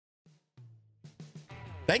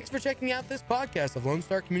Thanks for checking out this podcast of Lone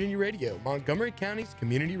Star Community Radio, Montgomery County's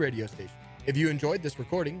community radio station. If you enjoyed this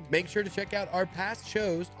recording, make sure to check out our past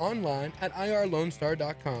shows online at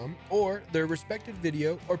irlonestar.com or their respective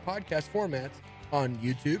video or podcast formats on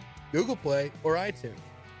YouTube, Google Play, or iTunes.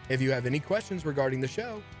 If you have any questions regarding the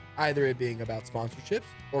show, either it being about sponsorships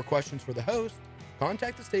or questions for the host,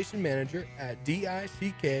 contact the station manager at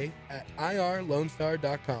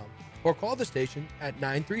dick@irlonestar.com or call the station at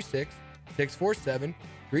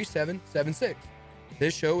 936-647-3776.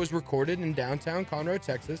 This show was recorded in downtown Conroe,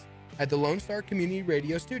 Texas at the Lone Star Community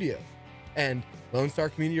Radio Studios, and Lone Star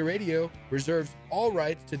Community Radio reserves all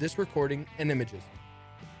rights to this recording and images.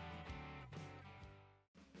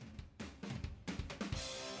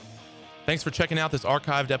 Thanks for checking out this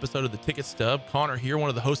archived episode of the Ticket Stub. Connor here, one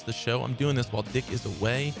of the hosts of the show. I'm doing this while Dick is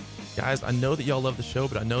away. Guys, I know that y'all love the show,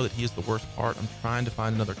 but I know that he is the worst part. I'm trying to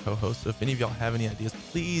find another co-host, so if any of y'all have any ideas,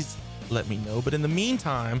 please let me know. But in the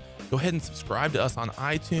meantime, go ahead and subscribe to us on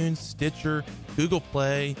iTunes, Stitcher, Google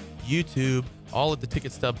Play, YouTube, all at the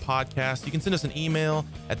Ticket Stub Podcast. You can send us an email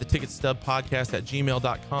at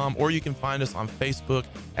theticketstubpodcast@gmail.com, or you can find us on Facebook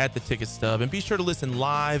at the Ticket Stub. And be sure to listen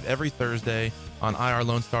live every Thursday on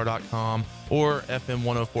irlonestar.com or FM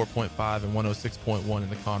 104.5 and 106.1 in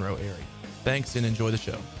the Conroe area. Thanks and enjoy the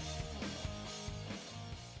show.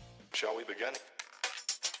 Shall we begin?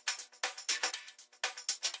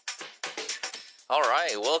 All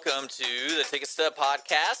right, welcome to the Ticket Stub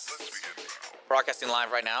Podcast. Broadcasting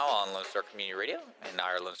live right now on Lone Star Community Radio and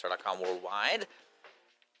irlonestar.com worldwide.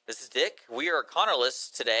 This is Dick. We are Connorless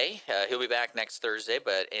today. He'll be back next Thursday,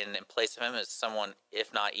 but in place of him is someone,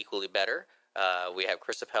 if not equally better. We have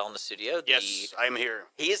Chris Appel in the studio. Yes, I'm here.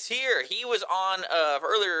 He is here. He was on an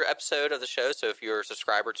earlier episode of the show, so if you're a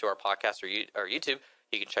subscriber to our podcast or YouTube,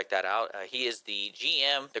 you can check that out. He is the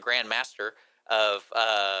GM, the Grand Master of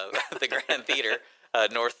the Grand Theater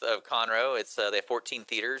north of Conroe. They have 14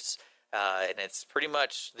 theaters, and it's pretty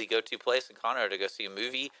much the go-to place in Conroe to go see a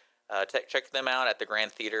movie. Check them out at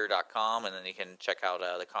thegrandtheater.com, and then you can check out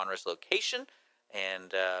the Conroe's location.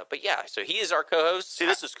 And but yeah, so he is our co-host. See,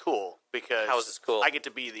 this is cool because how is this cool? I get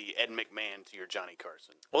to be the Ed McMahon to your Johnny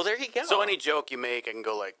Carson. Well, there you go. So any joke you make, I can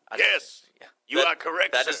go like, "Yes, you are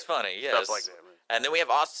correct." That sir. is funny. Yes, Stuff like that. And then we have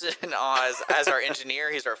Austin as our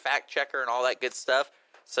engineer. He's our fact checker and all that good stuff.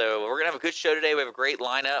 So we're gonna have a good show today. We have a great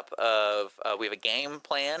lineup of. We have a game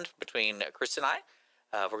planned between Chris and I.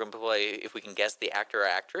 We're gonna play if we can guess the actor or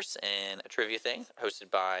actress in a trivia thing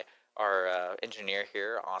hosted by our engineer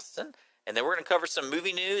here, Austin. And then we're going to cover some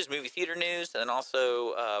movie news, movie theater news, and then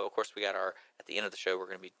also, of course, we got at the end of the show, we're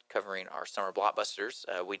going to be covering our summer blockbusters.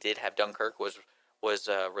 We did have Dunkirk was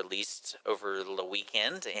released over the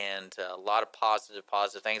weekend, and a lot of positive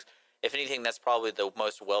things. If anything, that's probably the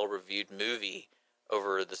most well-reviewed movie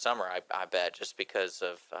over the summer, I bet, just because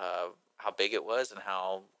of how big it was and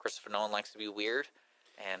how Christopher Nolan likes to be weird.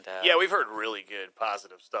 And yeah, we've heard really good,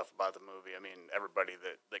 positive stuff about the movie. I mean, everybody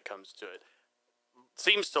that comes to it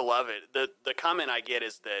seems to love it. The comment I get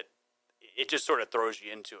is that it just sort of throws you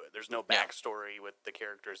into it. There's no backstory with the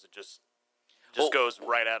characters. It just goes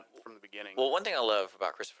right out from the beginning. Well, one thing I love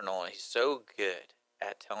about Christopher Nolan, he's so good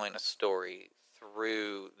at telling a story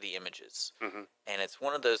through the images. Mm-hmm. And it's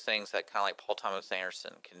one of those things that kind of like Paul Thomas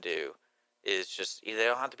Anderson can do, is just, they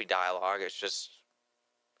don't have to be dialogue. It's just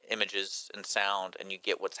images and sound, and you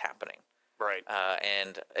get what's happening. Right.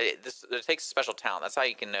 And it takes a special talent. That's how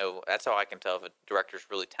you can know. That's how I can tell if a director's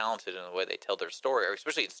really talented in the way they tell their story, or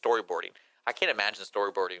especially in storyboarding. I can't imagine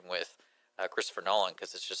storyboarding with Christopher Nolan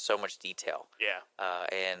because it's just so much detail. Yeah.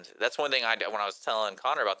 And that's one thing when I was telling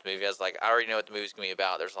Connor about the movie, I was like, I already know what the movie's going to be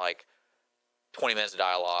about. There's like 20 minutes of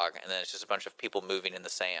dialogue, and then it's just a bunch of people moving in the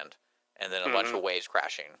sand, and then a bunch of waves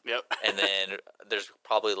crashing. Yep. And then there's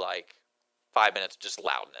probably like 5 minutes of just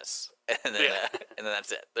loudness, and then and then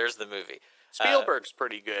that's it. There's the movie. Spielberg's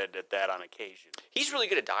pretty good at that on occasion. He's really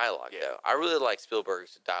good at dialogue, though. I really like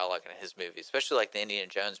Spielberg's dialogue in his movies, especially like the Indiana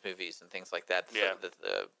Jones movies and things like that. Yeah.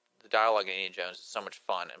 The dialogue in Indiana Jones is so much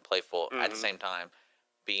fun and playful at the same time.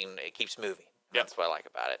 It keeps moving. That's what I like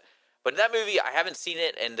about it. But in that movie, I haven't seen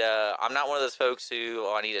it, and I'm not one of those folks who,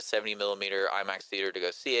 I need a 70mm IMAX theater to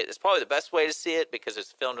go see it. It's probably the best way to see it because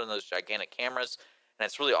it's filmed on those gigantic cameras, and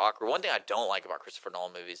it's really awkward. One thing I don't like about Christopher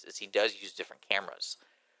Nolan movies is he does use different cameras.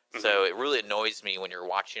 So it really annoys me when you're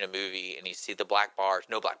watching a movie and you see the black bars,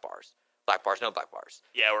 no black bars, black bars, no black bars.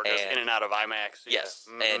 Yeah, we're just in and out of IMAX. Yes,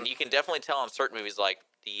 and you can definitely tell on certain movies, like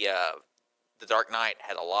the The Dark Knight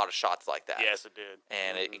had a lot of shots like that. Yes, it did.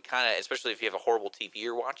 And it kind of, especially if you have a horrible TV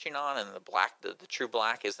you're watching on, and the true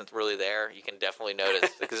black isn't really there, you can definitely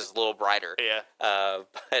notice because it's a little brighter. Yeah.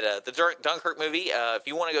 But the Dunkirk movie, if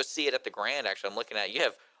you want to go see it at the Grand, actually, I'm looking at it, you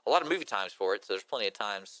have a lot of movie times for it, so there's plenty of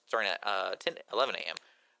times starting at 11 a.m.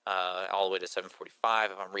 All the way to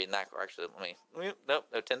 7:45. If I'm reading that, or actually, no,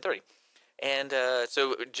 10:30. And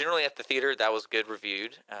so generally at the theater, that was good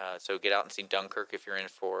reviewed. So get out and see Dunkirk if you're in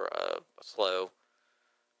for a slow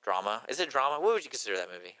drama. Is it drama? What would you consider that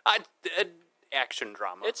movie? Action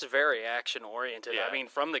drama. It's very action oriented. Yeah. I mean,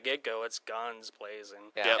 from the get go, it's guns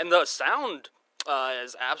blazing, Yeah. and the sound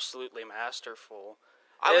is absolutely masterful.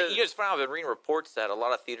 It's funny. I've been reading reports that a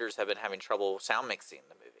lot of theaters have been having trouble sound mixing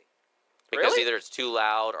the movie because Really? either it's too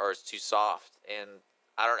loud or it's too soft. And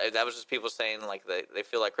I don't know. That was just people saying like they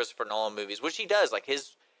feel like Christopher Nolan movies, which he does. Like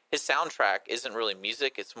his soundtrack isn't really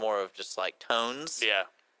music; it's more of just like tones. Yeah.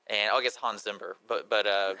 And I guess Hans Zimmer, but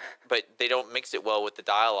they don't mix it well with the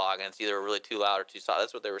dialogue, and it's either really too loud or too soft.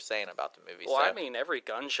 That's what they were saying about the movie. Well, I mean, every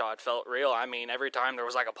gunshot felt real. I mean, every time there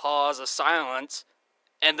was like a pause, a silence,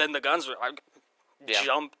 and then the guns were like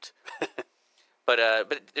jumped. But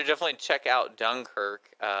definitely check out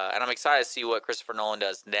Dunkirk, and I'm excited to see what Christopher Nolan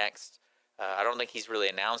does next. I don't think he's really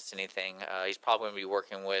announced anything. He's probably going to be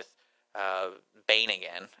working with Bane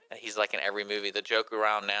again. He's like in every movie. The joke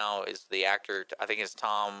around now is the actor. I think it's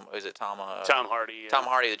Tom. Is it Tom? Tom Hardy. Yeah. Tom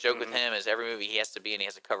Hardy. The joke with him is every movie he has to be in, he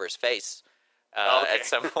has to cover his face at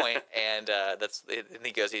some point, and and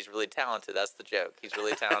he goes, he's really talented. That's the joke. He's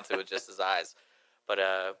really talented with just his eyes. But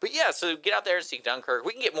yeah, so get out there and see Dunkirk.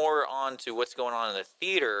 We can get more on to what's going on in the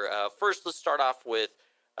theater. First, let's start off with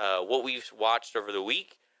what we've watched over the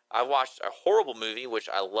week. I watched a horrible movie, which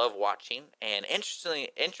I love watching, and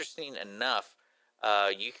interesting enough,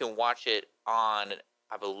 you can watch it on,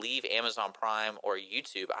 I believe, Amazon Prime or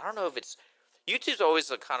YouTube. I don't know if it's YouTube's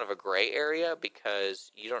always a kind of a gray area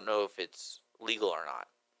because you don't know if it's legal or not.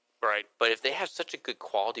 Right. But if they have such a good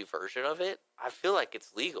quality version of it, I feel like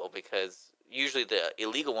it's legal because usually the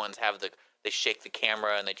illegal ones they shake the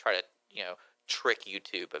camera and they try to trick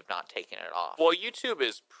YouTube of not taking it off. Well, YouTube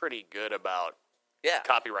is pretty good about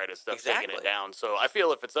copyrighted stuff, taking it down. So I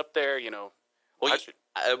feel if it's up there, Well,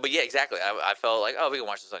 but yeah, exactly. I felt like, we can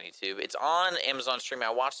watch this on YouTube. It's on Amazon Streaming.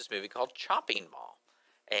 I watched this movie called Chopping Mall.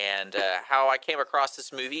 And how I came across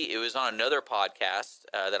this movie, it was on another podcast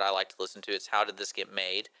that I like to listen to. It's How Did This Get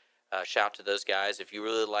Made? Shout out to those guys. If you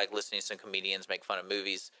really like listening to some comedians make fun of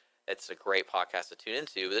movies, it's a great podcast to tune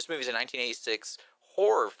into. But this movie is a 1986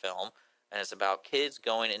 horror film, and it's about kids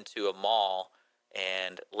going into a mall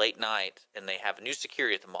and late night, and they have a new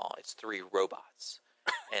security at the mall. It's 3 robots.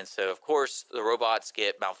 And so, of course, the robots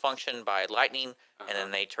get malfunctioned by lightning, and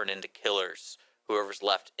then they turn into killers, whoever's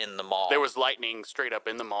left in the mall. There was lightning straight up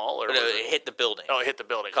in the mall? Or no, it hit the building. Oh, it hit the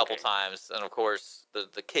building. A couple times. And, of course,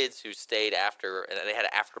 the kids who stayed after, and they had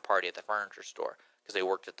an after party at the furniture store because they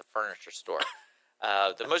worked at the furniture store.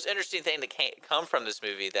 The most interesting thing that come from this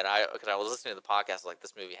movie because I was listening to the podcast, like,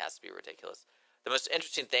 this movie has to be ridiculous. The most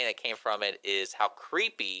interesting thing that came from it is how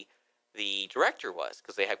creepy the director was,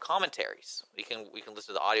 because they have commentaries. We can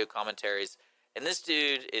listen to the audio commentaries, and this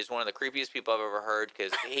dude is one of the creepiest people I've ever heard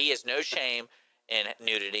because he has no shame in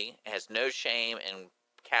nudity, has no shame in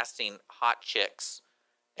casting hot chicks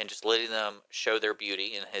and just letting them show their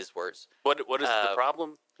beauty, in his words. What is the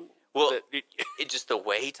problem? Well, it's just the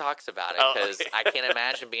way he talks about it, because I can't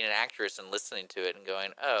imagine being an actress and listening to it and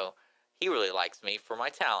going, oh, he really likes me for my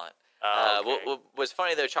talent. What was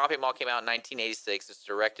funny, though, Chopping Mall came out in 1986. It's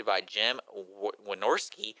directed by Jim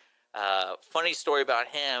Wynorski. Funny story about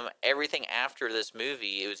him, everything after this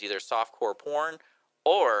movie, it was either softcore porn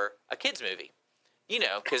or a kid's movie.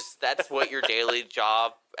 Because that's what your daily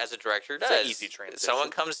job as a director does. It's an easy transition. Someone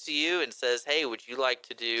comes to you and says, hey, would you like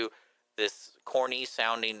to do this corny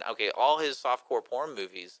sounding... Okay, all his softcore porn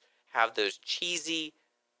movies have those cheesy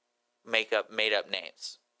made up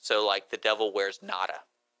names. So, like, The Devil Wears Nada.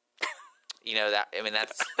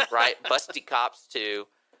 That's right. Busty Cops 2.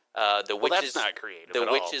 The Witches. Well, that's not creative. The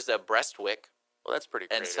Witches of Breastwick. Well, that's pretty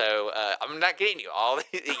creative. And so I'm not getting you all.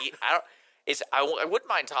 I wouldn't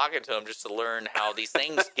mind talking to him just to learn how these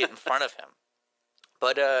things get in front of him.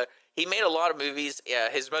 But he made a lot of movies.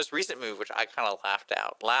 His most recent movie, which I kind of laughed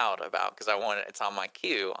out loud about because it's on my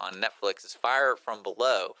queue on Netflix, is Fire from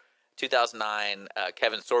Below, 2009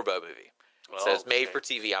 Kevin Sorbo movie. So it's made for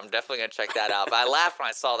TV. I'm definitely going to check that out. But I laughed when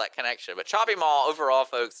I saw that connection. But Chopping Mall, overall,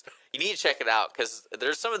 folks, you need to check it out because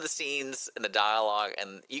there's some of the scenes in the dialogue,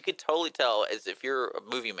 and you could totally tell, as if you're a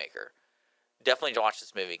movie maker, definitely watch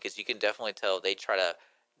this movie because you can definitely tell they try to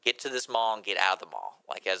get to this mall and get out of the mall,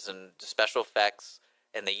 like as in the special effects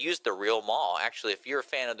and they used the real mall. Actually, if you're a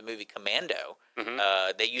fan of the movie Commando,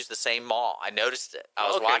 they used the same mall. I noticed it. I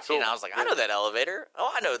was watching, and I was like, I know that elevator.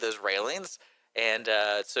 Oh, I know those railings. And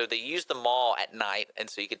so they used the mall at night, and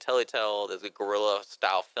so you could totally tell the guerrilla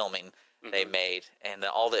style filming they made, and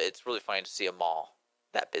it's really funny to see a mall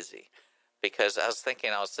that busy, because I was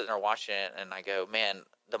sitting there watching it, and I go, man,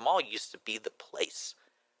 the mall used to be the place.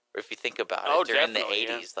 If you think about it, during the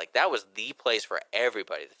 80s, like that was the place for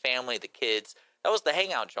everybody, the family, the kids. That was the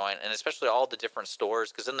hangout joint, and especially all the different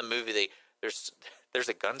stores. Because in the movie, there's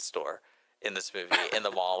a gun store in this movie in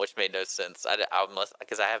the mall, which made no sense.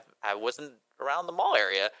 Because I wasn't around the mall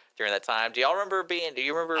area during that time. Do y'all remember being? Do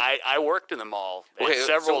you remember? I worked in the mall. Okay,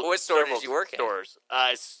 several. So what store did you work in? Stores.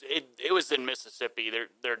 It was in Mississippi.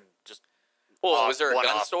 They're just. Well, was there a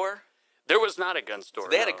gun store? There was not a gun store. So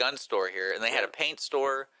they had a gun store here, and they had a paint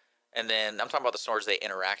store, and then I'm talking about the stores they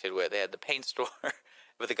interacted with. They had the paint store,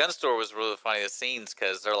 but the gun store was really funny. The scenes,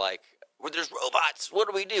 because they're like, well, "There's robots. What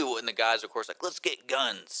do we do?" And the guys, of course, like, "Let's get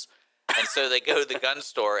guns." And so they go to the gun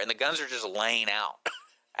store, and the guns are just laying out.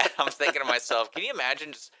 And I'm thinking to myself, can you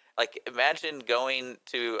imagine imagine going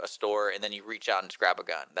to a store and then you reach out and just grab a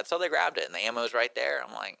gun? That's how they grabbed it, and the ammo's right there.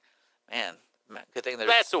 I'm like, man, good thing there's...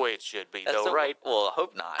 That's the way it should be, though, right? Well, I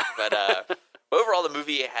hope not. But overall, the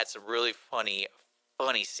movie had some really funny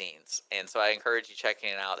scenes, and so I encourage you checking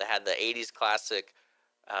it out. It had the 80s classic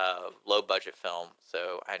low-budget film,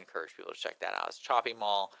 so I encourage people to check that out. It's Chopping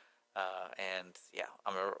Mall. And yeah,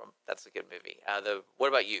 that's a good movie. What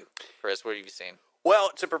about you, Chris? What have you seen?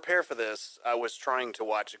 Well, to prepare for this, I was trying to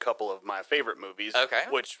watch a couple of my favorite movies. Okay.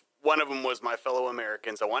 Which one of them was My Fellow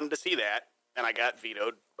Americans. I wanted to see that, and I got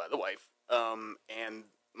vetoed by the wife. And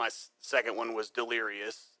my second one was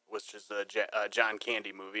Delirious, which is a John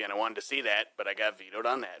Candy movie, and I wanted to see that, but I got vetoed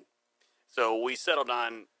on that. So we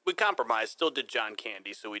compromised, still did John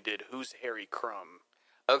Candy, so we did Who's Harry Crumb.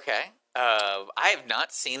 Okay. I have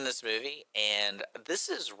not seen this movie, and this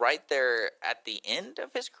is right there at the end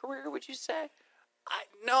of his career, would you say?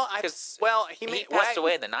 He passed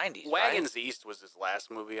away in the 90s, Wagons right? East was his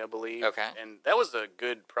last movie, I believe. Okay. And that was a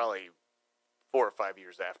good, probably 4 or 5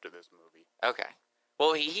 years after this movie. Okay.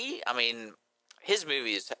 Well, his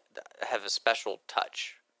movies have a special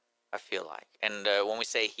touch, I feel like. And when we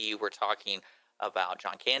say we're talking about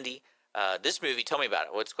John Candy. This movie, tell me about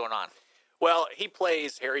it. What's going on? Well, he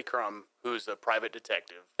plays Harry Crumb, who's a private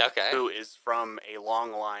detective. Okay. Who is from a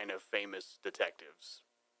long line of famous detectives,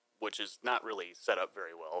 which is not really set up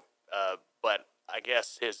very well. But I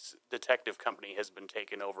guess his detective company has been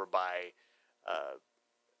taken over by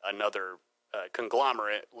another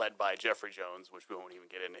conglomerate led by Jeffrey Jones, which we won't even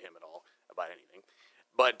get into him at all about anything.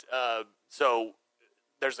 But so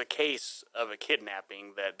there's a case of a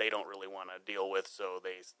kidnapping that they don't really want to deal with, so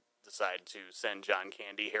they decide to send John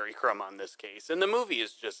Candy, Harry Crumb, on this case. And the movie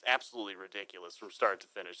is just absolutely ridiculous from start to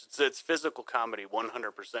finish. It's physical comedy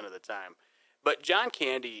 100% of the time. But John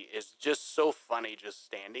Candy is just so funny just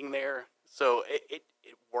standing there. So it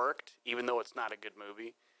worked, even though it's not a good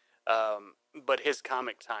movie. But his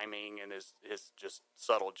comic timing and his just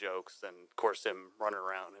subtle jokes, and of course him running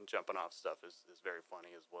around and jumping off stuff is very funny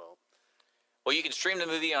as well. Well, you can stream the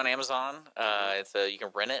movie on Amazon. You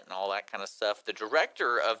can rent it and all that kind of stuff. The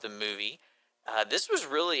director of the movie, this was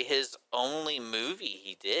really his only movie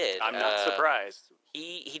he did. I'm not surprised.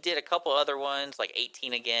 He did a couple other ones, like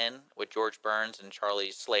 18 Again with George Burns and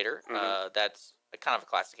Charlie Slater. That's kind of a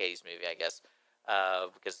classic 80s movie, I guess,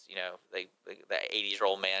 because the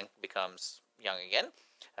 80s-year-old man becomes young again.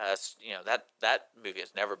 That movie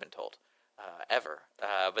has never been told ever.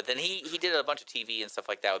 But then he did a bunch of TV and stuff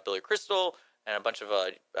like that with Billy Crystal. And a bunch of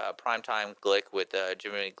primetime Glick with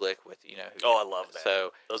Jiminy Glick with I love that.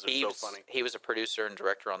 So those are so funny. He was a producer and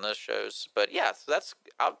director on those shows. But yeah, so that's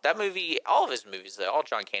that movie. All of his movies, all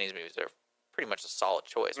John Candy's movies, are pretty much a solid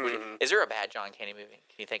choice. Is there a bad John Candy movie?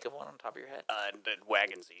 Can you think of one on top of your head?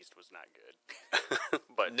 Wagons East was not good.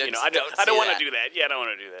 But I I don't want to do that. Yeah, I don't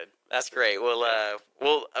want to do that. That's great. Well,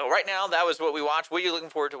 right now that was what we watched. What are you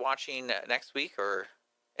looking forward to watching next week or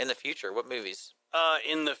in the future? What movies?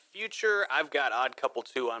 In the future, I've got Odd Couple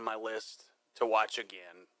 2 on my list to watch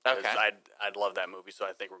again. Okay. I'd love that movie, so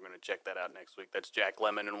I think we're going to check that out next week. That's Jack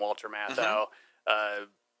Lemmon and Walter Matthau.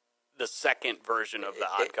 The second version of the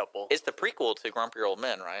Odd Couple. It's the prequel to Grumpy Old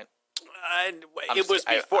Men, right? It was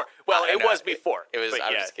before. It was before. It was.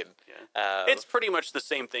 I'm just kidding. Yeah. It's pretty much the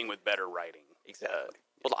same thing with better writing. Exactly.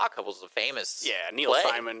 Well, the Odd Couple is a famous. Yeah, Neil play.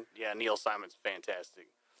 Simon. Yeah, Neil Simon's fantastic.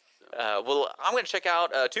 Well, I'm going to check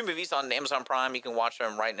out 2 movies on Amazon Prime. You can watch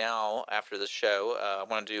them right now after the show. I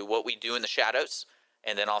want to do What We Do in the Shadows,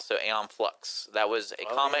 and then also Aeon Flux. That was a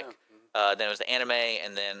comic Then it was the anime,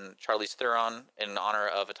 and then Charlize Theron in honor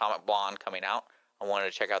of Atomic Blonde coming out. I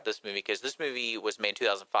wanted to check out this movie because this movie was made in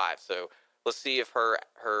 2005. So let's see if her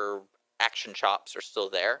action chops are still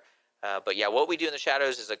there. But yeah, What We Do in the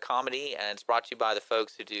Shadows is a comedy, and it's brought to you by the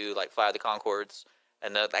folks who do like Fly of the Conchords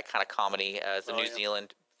and that kind of comedy. It's the New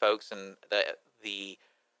Zealand folks, and the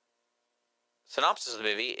synopsis of the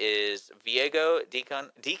movie is Viego, Deacon,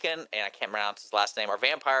 and I can't pronounce his last name, are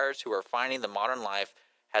vampires who are finding the modern life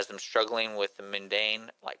has them struggling with the mundane,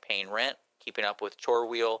 like paying rent, keeping up with chore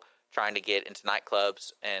wheel, trying to get into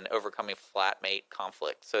nightclubs, and overcoming flatmate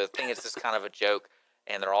conflict. So the thing is just kind of a joke,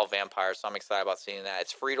 and they're all vampires, so I'm excited about seeing that.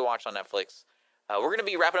 It's free to watch on Netflix. We're going to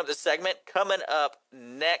be wrapping up this segment. Coming up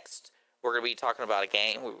next, we're going to be talking about a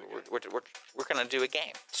game. We're going to do a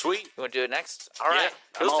game. Sweet. You want to do it next? All right.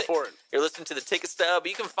 I'm all for it. You're listening to The Ticket Stub.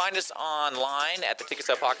 You can find us online at The Ticket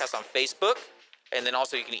Stub Podcast on Facebook. And then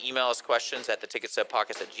also you can email us questions at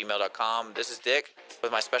theticketstubpodcast@gmail.com. This is Dick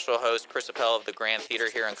with my special host, Chris Appel of the Grand Theater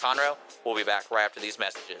here in Conroe. We'll be back right after these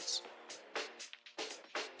messages.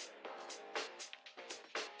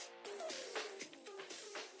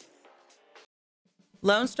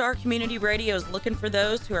 Lone Star Community Radio is looking for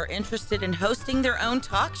those who are interested in hosting their own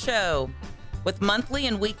talk show. With monthly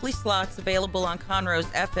and weekly slots available on Conroe's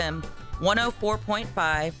FM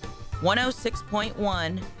 104.5,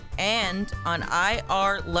 106.1, and on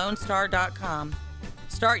irlonestar.com.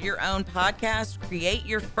 Start your own podcast, create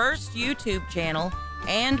your first YouTube channel,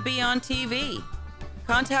 and be on TV.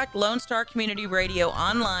 Contact Lone Star Community Radio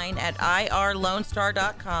online at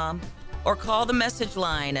irlonestar.com or call the message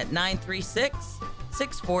line at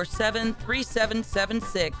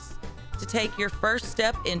 936-647-3776 to take your first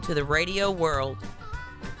step into the radio world.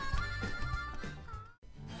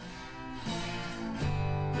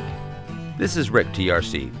 This is Rick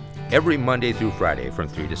TRC. Every Monday through Friday from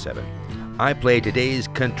 3 to 7, I play today's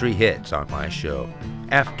country hits on my show,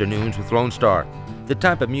 Afternoons with Lone Star. The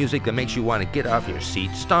type of music that makes you want to get off your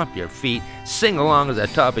seat, stomp your feet, sing along at the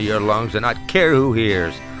top of your lungs, and not care who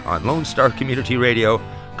hears on Lone Star Community Radio,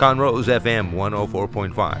 Conroe's FM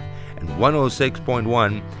 104.5 and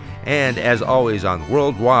 106.1, and as always on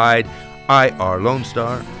worldwide,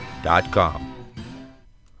 irlonestar.com.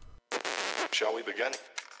 Shall we begin?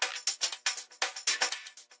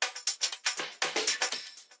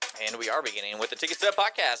 And we are beginning with the Ticket Stub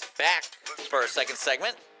Podcast, back for our second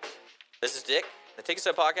segment. This is Dick. The Ticket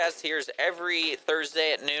Stub Podcast here is every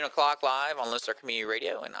Thursday at noon o'clock live on Lone Star Community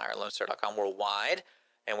Radio and irlonestar.com worldwide.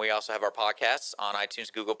 And we also have our podcasts on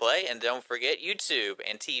iTunes, Google Play, and don't forget YouTube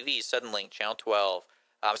and TV, Suddenlink, Channel 12.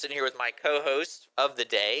 I'm sitting here with my co-host of the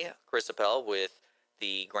day, Chris Appel, with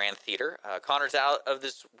the Grand Theater. Connor's out of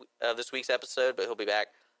this week's episode, but he'll be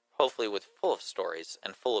back hopefully with full of stories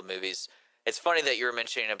and full of movies. It's funny that you were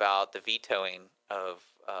mentioning about the vetoing of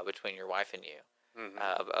between your wife and you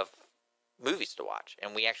of movies to watch,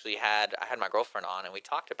 and I had my girlfriend on, and we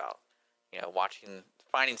talked about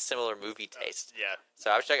finding similar movie taste. Yeah. So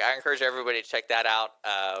I encourage everybody to check that out.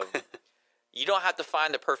 You don't have to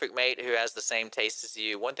find the perfect mate who has the same taste as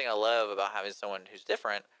you. One thing I love about having someone who's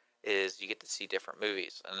different is you get to see different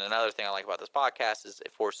movies. And another thing I like about this podcast is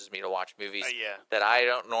it forces me to watch movies that I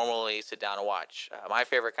don't normally sit down and watch. My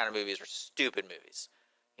favorite kind of movies are stupid movies.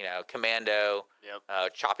 Commando,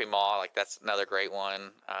 Chopping Mall, like that's another great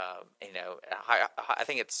one. I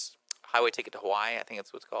think it's Highway Ticket to Hawaii. I think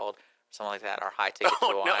that's what it's called. Something like that, or High Ticket to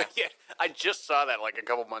Hawaii. No, yeah. I just saw that like a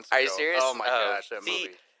couple months ago. Are you serious? Oh my gosh, that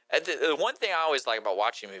movie. The one thing I always like about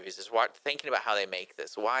watching movies is thinking about how they make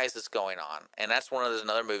this. Why is this going on? And that's one of those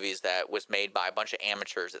another movies that was made by a bunch of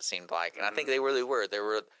amateurs, it seemed like. And I think they really were. They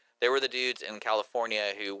were the dudes in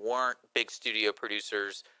California who weren't big studio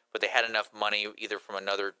producers, but they had enough money either from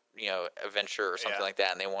another adventure or something like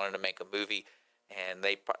that, and they wanted to make a movie. And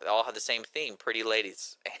they all had the same theme: pretty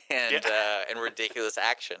ladies and ridiculous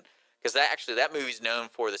action. Because that movie's known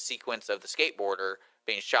for the sequence of the skateboarder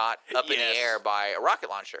being shot up in the air by a rocket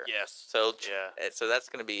launcher. Yes. So that's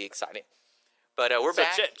going to be exciting. But we're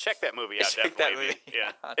back. Check that movie out. Check definitely. that movie.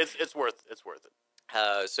 Yeah, it's worth it.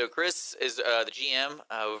 So Chris is the GM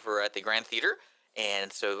over at the Grand Theater,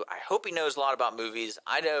 and so I hope he knows a lot about movies.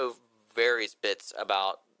 I know various bits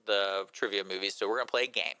about the trivia movies, so we're going to play a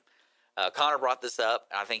game. Connor brought this up.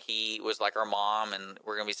 I think he was like our mom, and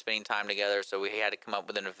we're going to be spending time together, so we had to come up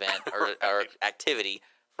with an event or activity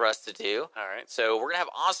for us to do. All right. So we're going to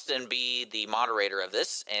have Austin be the moderator of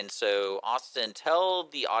this. And so, Austin, tell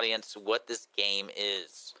the audience what this game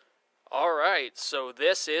is. All right. So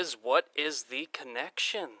this is What is the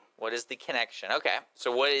Connection? What is the connection? Okay.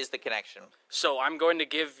 So what is the connection? So I'm going to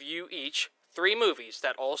give you each 3 movies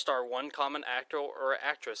that all star one common actor or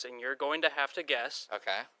actress, and you're going to have to guess.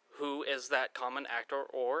 Okay. who is that common actor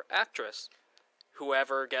or actress.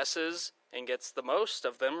 Whoever guesses and gets the most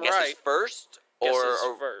of them Guesses right. first Guesses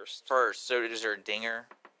or first. First. So is there a dinger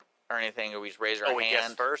or anything? Or we just raise our hand? we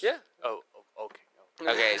guess first? Yeah. Oh, okay.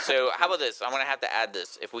 Okay, so how about this? I'm gonna have to add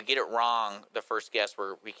this. If we get it wrong, the first guess,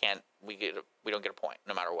 we don't get a point,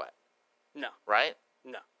 no matter what. No. Right?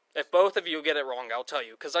 No. If both of you get it wrong, I'll tell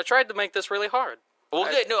you, because I tried to make this really hard. Well,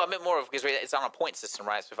 good. No, I meant more of because it's on a point system,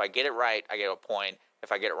 right? So if I get it right, I get a point.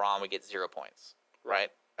 If I get it wrong, we get 0 points. Right?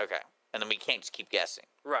 Okay. And then we can't just keep guessing.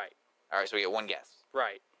 Right. All right, so we get one guess.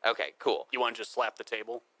 Right. Okay, cool. You want to just slap the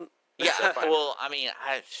table? Yeah. Well, I mean,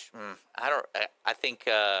 I don't. I think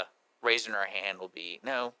raising our hand will be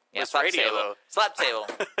no. Yeah, It's slap radio, table. though. Slap table.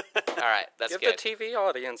 All right, that's Give good. the TV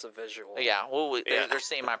audience a visual. Yeah, well, they're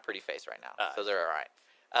seeing my pretty face right now, so they're all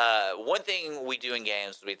right. One thing we do in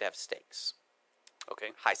games is we have to have stakes. Okay.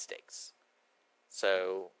 High stakes.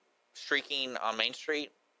 So, streaking on Main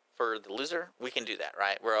Street for the loser, we can do that,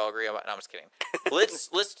 right? We're all agree about. No, I'm just kidding.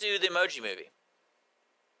 Let's do the Emoji Movie.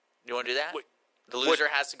 You want to do that? Wait, the loser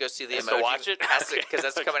has to go see the has Emoji. to watch it? Because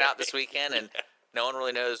that's coming out this weekend, and no one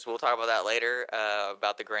really knows. We'll talk about that later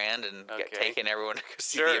about the Grand and taking everyone to go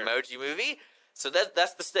see the Emoji Movie. So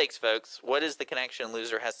that's the stakes, folks. What is the connection?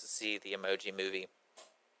 Loser has to see the Emoji Movie.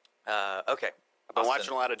 Okay. I've been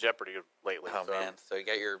watching a lot of Jeopardy lately. Oh, man. So you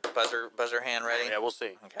got your buzzer hand ready? Yeah, we'll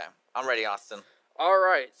see. Okay. I'm ready, Austin. All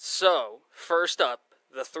right. So, first up,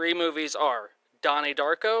 the 3 movies are Donnie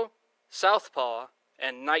Darko, Southpaw,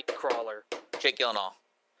 and Nightcrawler. Jake Gyllenhaal.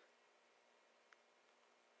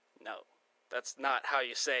 No, that's not how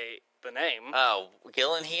you say the name. Oh,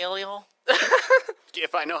 Gyllenhaal?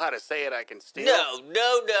 If I know how to say it, I can steal.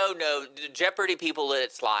 No. Jeopardy people let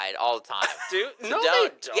it slide all the time. Dude, So no, they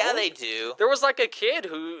don't. Yeah, they do. There was like a kid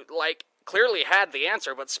who clearly had the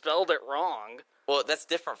answer but spelled it wrong. Well, that's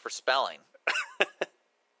different for spelling.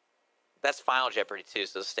 That's Final Jeopardy too,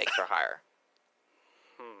 so the stakes are higher.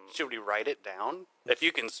 Should we write it down? If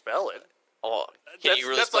you can spell it. Oh, can you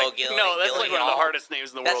really spell Gyllenhaal? No, that's like one of the hardest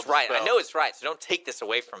names in the world. That's right. To spell. I know it's right, so don't take this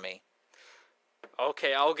away from me.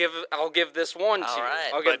 Okay, I'll give this one to you.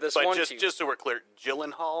 right. I'll give this one to you. Just so we're clear,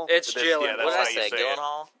 Gyllenhaal. It's Gyllenhaal. Yeah, that's What did how I you say? say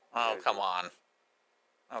Gyllenhaal? Oh, come on.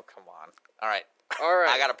 Oh, come on. All right. All right.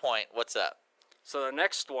 I got a point. What's up? So the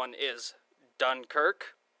next one is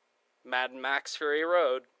Dunkirk, Mad Max Fury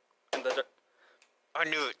Road, and the. I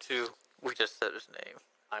knew it too. We just said his name.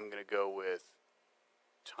 I'm gonna go with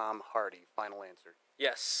Tom Hardy. Final answer.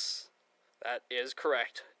 Yes, that is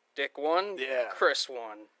correct. Dick won. Yeah. Chris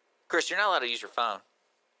won. Chris, you're not allowed to use your phone.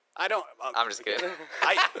 I don't. I'm just kidding.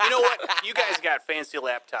 You know what? You guys got fancy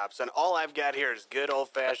laptops, and all I've got here is good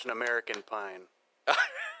old-fashioned American pine.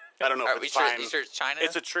 I don't know if it's pine. You sure it's China?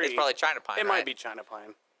 It's a tree. It's probably China pine. It right? might be China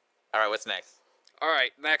pine. All right, what's next? All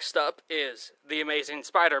right, next up is The Amazing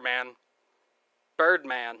Spider-Man,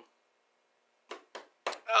 Birdman.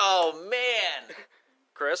 Oh, man.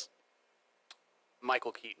 Chris?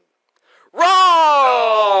 Michael Keaton. Wrong!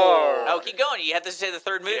 Oh, keep going. You have to say the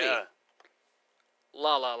third movie. Yeah.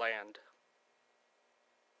 La La Land.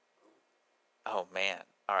 Oh, man.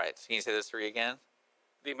 All right. So can you say those 3 again?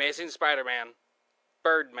 The Amazing Spider-Man,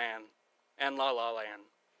 Birdman, and La La Land.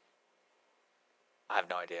 I have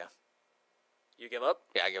no idea. You give up?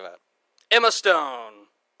 Yeah, I give up. Emma Stone.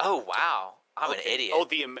 Oh, wow. I'm an idiot.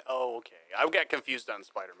 Oh, okay. I got confused on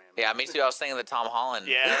Spider-Man. Yeah, me too. I was thinking the Tom Holland.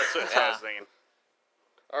 Yeah, that's what I was thinking.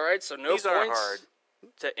 All right, so no These are points hard.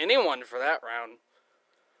 to anyone for that round.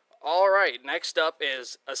 All right, next up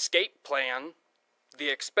is Escape Plan, The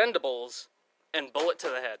Expendables, and Bullet to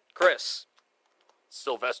the Head. Chris.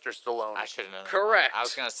 Sylvester Stallone. I should have known. Correct. I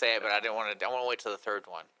was going to say it, but I didn't want to. I want to wait till the third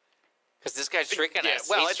one. Because this guy's tricking us.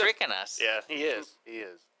 well, He's tricking us. Yeah, he is. He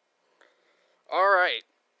is. All right,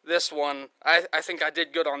 this one, I think I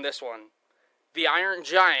did good on this one. The Iron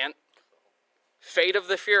Giant, Fate of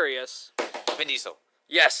the Furious. Vin Diesel.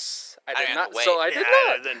 Yes, I did didn't not. wait. So I did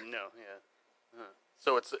not. Then no, yeah.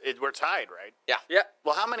 So we're tied, right? Yeah,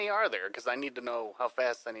 Well, how many are there? Because I need to know how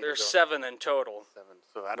fast I need there's to go. 7 in total. 7.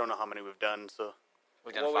 So I don't know how many we've done. So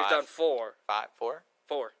We've done Well, 5. we've done 4. 5? 4?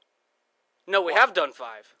 4. No, we have done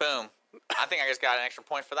 5. Boom. I think I just got an extra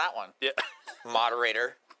point for that one. yeah.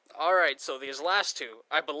 Moderator. All right, so these last 2,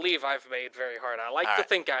 I believe I've made very hard. I like All to right.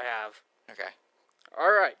 think I have. Okay.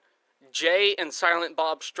 All right, Jay and Silent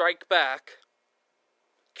Bob Strike Back,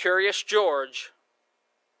 Curious George,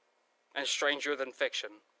 and Stranger Than Fiction.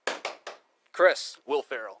 Chris. Will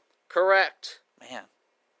Ferrell. Correct. Man.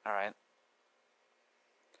 All right.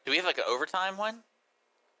 Do we have like an overtime one?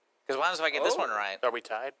 Because what happens if I get this one right? Are we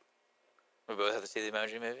tied? We both have to see the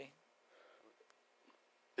Emoji Movie?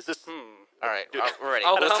 Is this? All right, we're ready.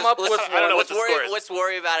 I'll come up with I don't know what the score is. Let's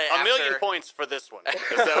worry about it. A million after. points for this one.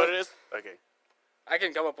 Is that what it is? Okay. I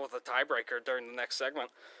can come up with a tiebreaker during the next segment.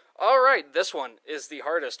 All right, this one is the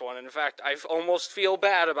hardest one. In fact, I almost feel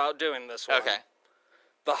bad about doing this one. Okay.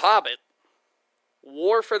 The Hobbit,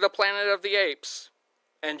 War for the Planet of the Apes,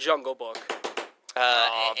 and Jungle Book.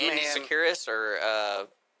 Andy man. Serkis or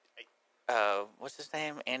what's his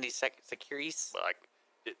name? Andy Serkis. Well,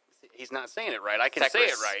 he's not saying it right. I can say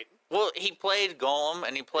it right. Well, he played Gollum,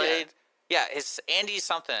 and he played his Andy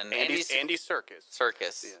something. Andy Serkis.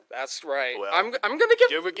 Serkis. Yeah. That's right. Well, I'm gonna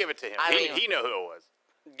give it to him. I mean- He know who it was.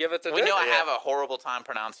 it to We Dick. know I have a horrible time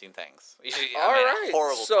pronouncing things. All right.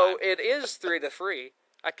 Horrible So time. it is 3-3.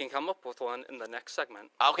 I can come up with one in the next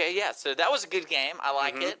segment. Okay, yeah. So that was a good game. I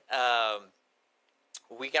like Mm-hmm. it.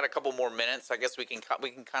 We got a couple more minutes. I guess we can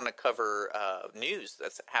kind of cover news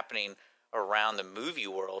that's happening around the movie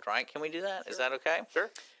world, right? Can we do that? Is that okay?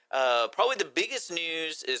 Sure. Probably the biggest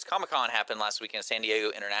news is Comic-Con happened last weekend, San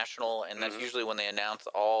Diego International, and that's usually when they announce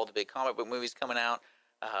all the big comic book movies coming out.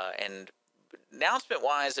 And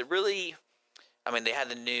announcement-wise, it really, I mean, they had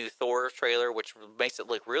the new Thor trailer, which makes it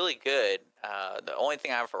look really good. The only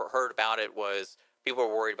thing I've heard about it was people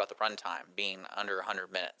were worried about the runtime being under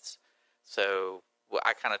 100 minutes. So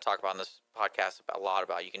I kind of talk about in this podcast a lot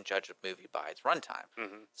about you can judge a movie by its runtime.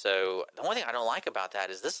 Mm-hmm. So the only thing I don't like about that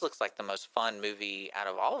is this looks like the most fun movie out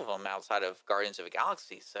of all of them outside of Guardians of the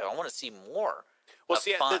Galaxy. So I want to see more. Well, of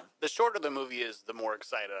see, fun. the shorter the movie is, the more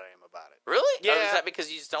excited I am about it. Really? Yeah. Oh, is that because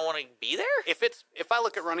you just don't want to be there? If I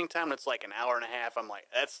look at running time, and it's like an hour and a half. I'm like,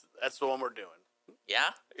 that's the one we're doing.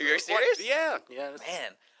 Yeah. You're serious? Yeah. Yeah.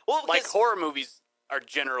 Man. Well, Like because horror movies are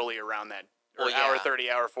generally around that. Or Well, hour yeah. 30,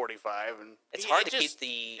 hour 45, and it's hard it to just-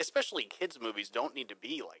 keep the. Especially kids' movies don't need to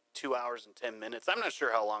be like 2 hours and 10 minutes. I'm not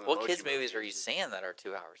sure how long. What emoji kids' movies movie are you is. seeing that are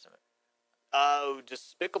 2 hours?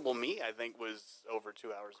 Despicable Me, I think, was over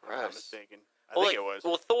 2 hours. If I'm not Gross. mistaken. I think it was.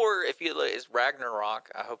 Well, Thor, if you look, is Ragnarok.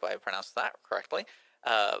 I hope I pronounced that correctly.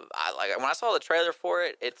 I like when I saw the trailer for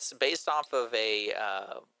it. It's based off of a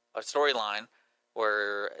storyline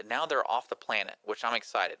where now they're off the planet, which I'm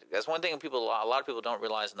excited. That's one thing a lot of people don't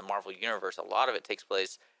realize in the Marvel universe. A lot of it takes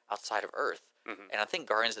place outside of Earth, and I think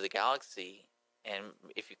Guardians of the Galaxy, and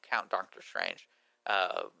if you count Doctor Strange,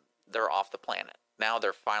 they're off the planet. Now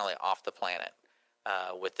they're finally off the planet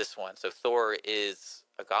with this one. So Thor is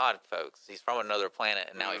a god, folks. He's from another planet,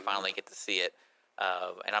 and now we finally get to see it.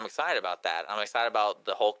 And I'm excited about that. I'm excited about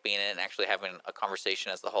the Hulk being in it and actually having a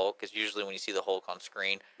conversation as the Hulk, because usually when you see the Hulk on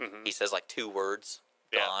screen, he says like 2 words,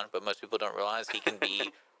 Yeah. gone, but most people don't realize he can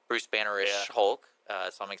be Bruce Banner-ish Hulk.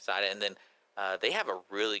 So I'm excited. And then they have a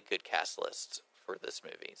really good cast list for this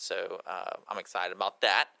movie. So I'm excited about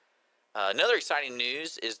that. Another exciting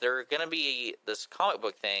news is they're going to be, this comic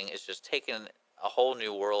book thing is just taking a whole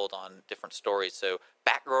new world on different stories. So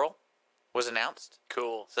Batgirl was announced.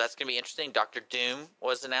 Cool. So that's going to be interesting. Doctor Doom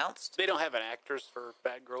was announced. They don't have an actrors for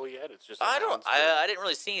Batgirl yet. It's just I announced. didn't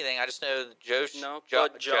really see anything. I just know Josh.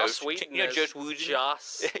 But Joss Whedon. You know is Josh Whedon.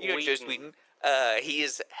 Joss You know Josh Whedon. He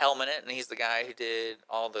is Helmet, and he's the guy who did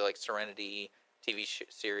all the like Serenity TV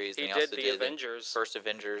series. He and did also the did Avengers. First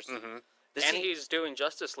Avengers. Mm-hmm. And he's doing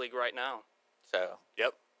Justice League right now. So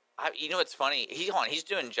Yep. you know what's funny? He's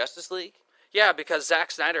doing Justice League. Yeah, because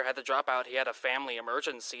Zack Snyder had to drop out. He had a family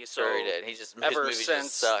emergency, so Sure he did. He just his ever movies just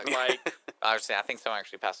since suck. like Obviously, I think someone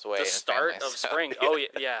actually passed away. the in his start family, of so- spring. Oh yeah,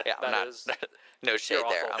 Yeah, I'm that not. is. No shade You're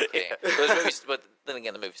there. awful. I'm kidding. Those movies, but then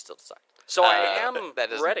again, the movie still sucked. So I am that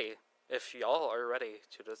doesn't- ready. If y'all are ready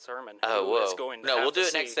to determine Oh, who whoa. is going to No, have we'll to do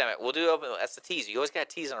it see. next time. We'll do open. That's the tease. You always got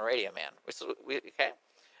to tease on the radio, man. Okay.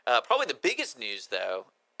 Probably the biggest news, though,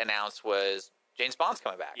 announced was James Bond's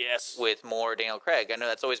coming back. Yes. With more Daniel Craig. I know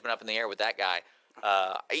that's always been up in the air with that guy.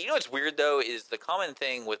 You know what's weird, though, is the common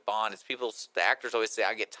thing with Bond is the actors always say,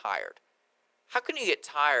 I get tired. How can you get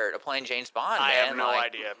tired of playing James Bond, man? I have no Like,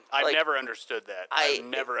 idea. I've never understood that. I've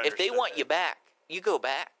never understood If they want that. you back, you go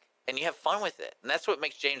back. And you have fun with it. And that's what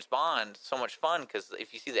makes James Bond so much fun, because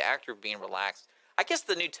if you see the actor being relaxed, I guess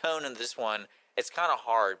the new tone in this one, it's kind of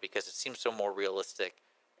hard because it seems so more realistic,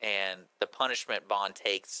 and the punishment Bond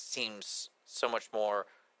takes seems so much more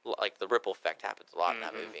like the ripple effect happens a lot in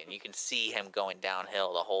that movie, and you can see him going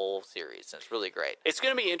downhill the whole series, and it's really great. It's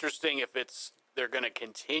going to be interesting if they're going to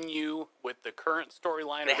continue with the current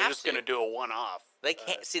storyline, or They they're have just to. going to do a one-off. They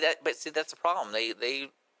can't see that, but see, that's the problem.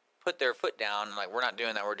 They put their foot down and like, we're not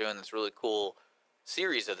doing that. We're doing this really cool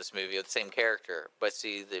series of this movie with the same character. But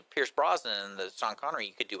see, the Pierce Brosnan and the Sean Connery,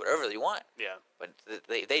 you could do whatever you want. Yeah. But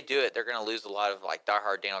they do it, they're going to lose a lot of like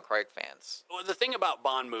diehard Daniel Craig fans. Well, the thing about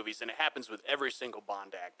Bond movies, and it happens with every single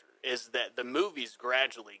Bond actor, is that the movies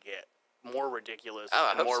gradually get more ridiculous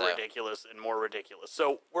I and hope more so. ridiculous and more ridiculous.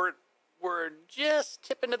 So we're just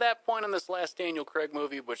tipping to that point on this last Daniel Craig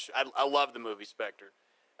movie, which I love the movie Spectre.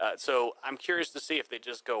 So I'm curious to see if they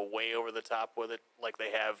just go way over the top with it, like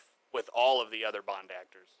they have with all of the other Bond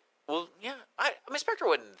actors. Well, yeah. I mean, Spectre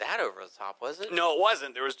wasn't that over the top, was it? No, it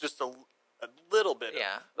wasn't. There was just a little bit.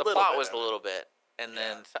 Yeah, the little plot bit was of a it. little bit, and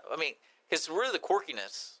then I mean, because really the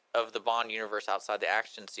quirkiness of the Bond universe outside the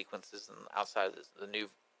action sequences and outside of the new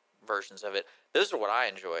versions of it, those are what I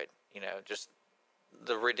enjoyed. You know, just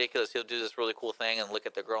the ridiculous. He'll do this really cool thing and look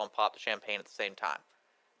at the girl and pop the champagne at the same time,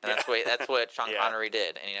 and that's what Sean Connery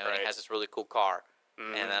did. And and he has this really cool car,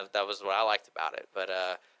 and that was what I liked about it. But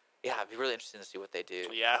yeah, it'd be really interesting to see what they do.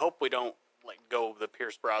 Yeah, I hope we don't go the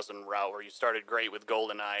Pierce Brosnan route where you started great with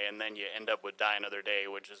GoldenEye and then you end up with Die Another Day,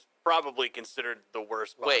 which is probably considered the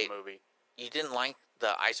worst Bond movie. You didn't like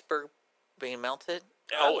the iceberg being melted?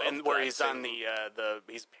 Oh, and where he's on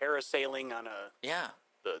he's parasailing on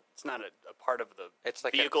it's not a part of the it's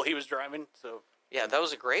like vehicle he was driving. So yeah, that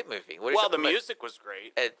was a great movie. The music was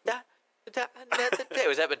great.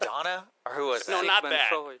 Was that Madonna or who was No,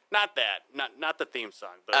 that? not the theme song.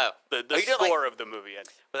 The score of the movie.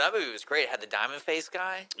 Well, that movie was great. It had the Diamond Face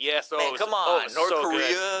guy. Yes, come on, North so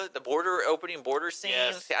Korea, the opening border scenes.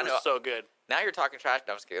 Yes, it was so good. Now you're talking trash.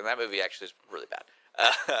 No, I'm just kidding. That movie actually is really bad,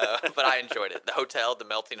 but I enjoyed it. The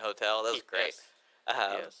melting hotel, that was great.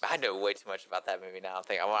 I know way too much about that movie now.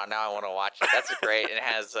 I want to watch it. That's great. And it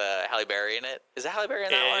has Halle Berry in it. Is it Halle Berry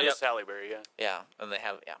in that one? It is Halle Berry. Yeah. Yeah, and they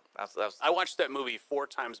have I watched that movie 4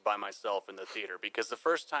 times by myself in the theater because the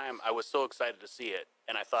first time I was so excited to see it,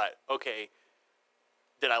 and I thought, okay,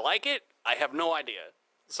 did I like it? I have no idea.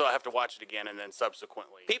 So I have to watch it again, and then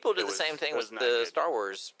subsequently. People did the same thing with the Star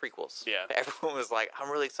Wars prequels. Yeah. Everyone was like, I'm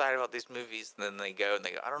really excited about these movies, and then they go,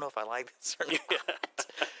 I don't know if I like this or not.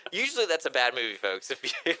 Usually that's a bad movie, folks. If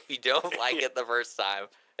you don't like it the first time,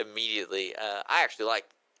 immediately. I actually like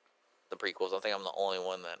the prequels. I think I'm the only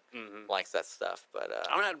one that likes that stuff. But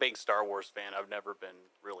I'm not a big Star Wars fan. I've never been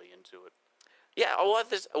really into it. Yeah, well,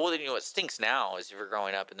 you know what stinks now is if you're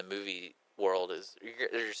growing up in the movie world is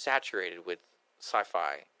you're saturated with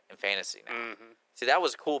sci-fi and fantasy now. See, that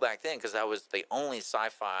was cool back then because that was the only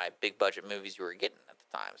sci-fi big budget movies you were getting at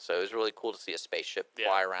the time. So it was really cool to see a spaceship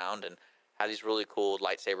fly around and have these really cool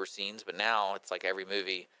lightsaber scenes. But now it's like every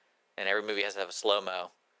movie has to have a slow-mo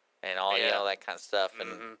and all that kind of stuff. And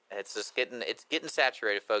it's just getting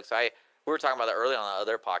saturated, folks. We were talking about that earlier on the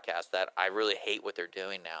other podcast that I really hate what they're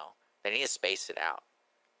doing now. They need to space it out.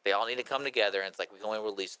 They all need to come together, and it's like we can only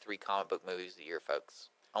release 3 comic book movies a year, folks.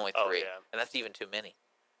 Only 3, and that's even too many,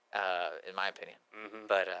 in my opinion.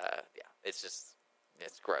 But it's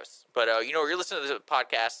gross. But you're listening to the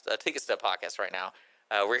podcast, Ticket Stub podcast right now.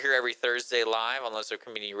 We're here every Thursday live on Lone Star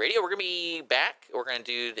Community Radio. We're gonna be back. We're gonna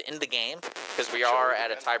do the end of the game because we are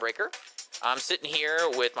at a tiebreaker. I'm sitting here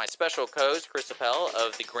with my special co-host, Chris Appel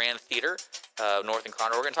of the Grand Theater North in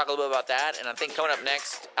Conroe. We're going to talk a little bit about that. And I think coming up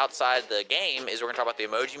next outside the game is we're going to talk about the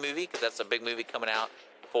Emoji Movie because that's a big movie coming out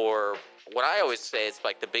for what I always say is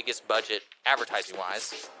like the biggest budget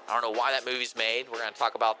advertising-wise. I don't know why that movie's made. We're going to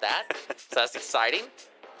talk about that. So that's exciting.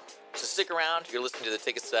 So stick around. You're listening to The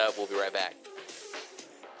Ticket Stub. We'll be right back.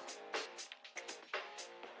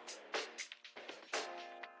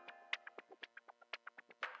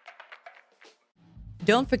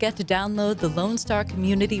 Don't forget to download the Lone Star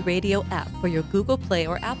Community Radio app for your Google Play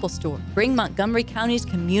or Apple Store. Bring Montgomery County's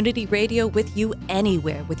community radio with you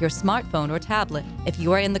anywhere with your smartphone or tablet. If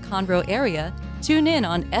you are in the Conroe area, tune in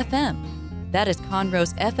on FM. That is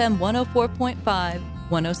Conroe's FM 104.5,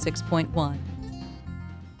 106.1.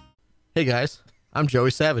 Hey guys, I'm Joey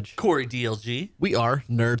Savage. Corey DLG. We are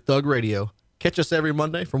Nerd Thug Radio. Catch us every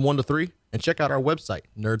Monday from 1 to 3 and check out our website,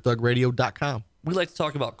 nerdthugradio.com. We like to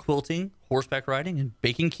talk about quilting, horseback riding, and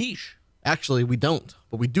baking quiche. Actually, we don't,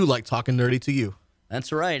 but we do like talking nerdy to you.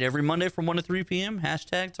 That's right. Every Monday from 1 to 3 p.m.,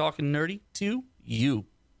 hashtag talking nerdy to you.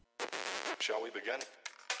 Shall we begin?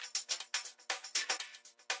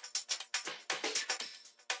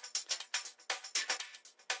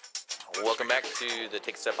 Welcome back to the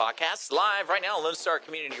Ticket Stub podcast, live right now on Lone Star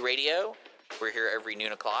Community Radio. We're here every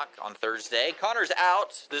noon o'clock on Thursday. Connor's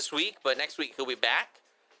out this week, but next week he'll be back.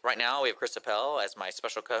 Right now, we have Chris Appel as my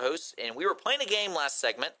special co-host, and we were playing a game last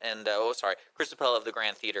segment, and, Chris Appel of the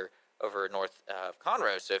Grand Theater over north of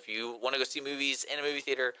Conroe. So if you want to go see movies in a movie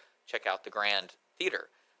theater, check out the Grand Theater.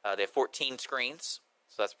 They have 14 screens,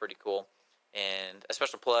 so that's pretty cool. And a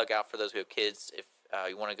special plug out for those who have kids, if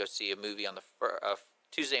you want to go see a movie on the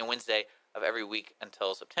Tuesday and Wednesday of every week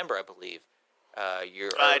until September, I believe.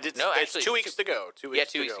 It's 2 weeks to go. 2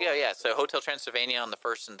 weeks to go. Yeah, so Hotel Transylvania on the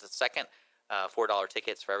 1st and the 2nd. $4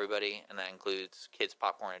 tickets for everybody, and that includes kids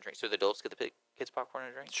popcorn and drinks. So the adults get the kids popcorn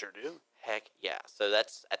and drinks. Sure do. Heck yeah! So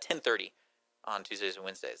that's at 10:30 on Tuesdays and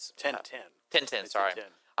Wednesdays. 10:10. 10:10. Sorry, 10:10.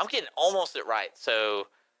 I'm getting almost it right. So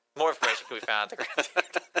more information can be found at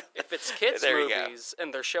the. If it's kids' There you go. movies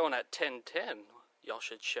and they're showing at 10:10, y'all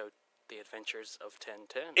should show The Adventures of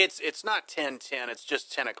 10:10. It's not 10:10. It's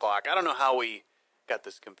just 10 o'clock. I don't know how we got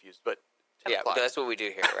this confused, but 10 Yeah, o'clock. that's what we do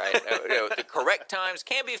here, right? The correct times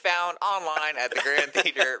can be found online at the Grand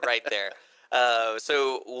Theater right there.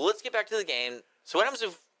 So let's get back to the game. So what happens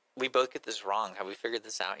if we both get this wrong? Have we figured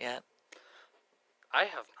this out yet? I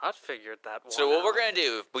have not figured that one So what we're out. going to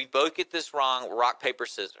do, if we both get this wrong, rock, paper,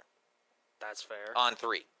 scissors That's fair. on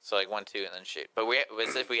 3. So like 1, 2, and then shoot. But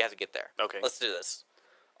as if we have to get there. Okay. Let's do this.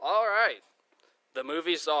 All right. The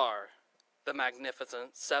movies are The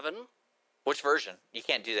Magnificent Seven, Which version? You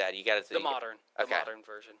can't do that. You got to the modern Okay.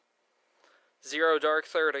 version, Zero Dark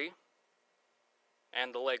 30,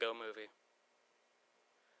 and the Lego Movie.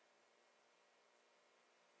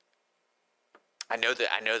 I know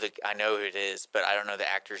who it is, but I don't know the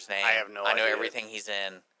actor's name. I have no I know idea. everything he's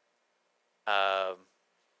in. I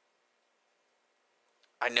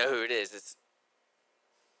know who it is. It's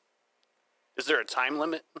Is there a time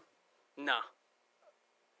limit? No.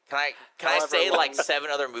 Can I However say like long- 7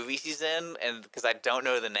 other movies he's in, and because I don't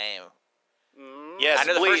know the name. Yes, I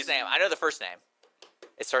know the please. first name. I know the first name.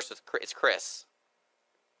 It starts with it's Chris.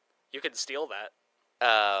 You could steal that.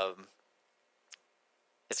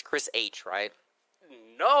 It's Chris H, right?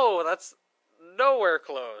 No, that's nowhere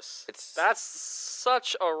close. It's- That's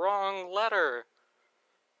such a wrong letter.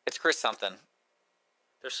 It's Chris something.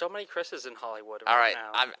 There's so many Chris's in Hollywood All right,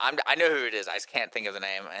 now. I know who it is. I just can't think of the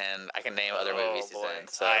name, and I can name other movies he's boy. in.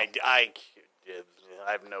 So I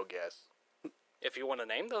have no guess. If you want to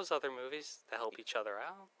name those other movies to help each other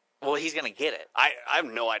out. well, he's gonna get it. I have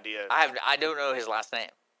no idea. I don't know his last name,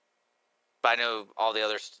 but I know all the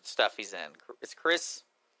other stuff he's in. It's Chris.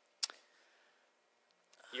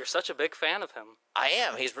 You're such a big fan of him. I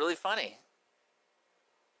am. He's really funny.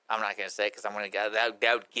 I'm not gonna say it because I'm gonna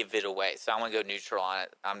that would give it away. So I'm gonna go neutral on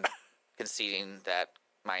it. I'm conceding that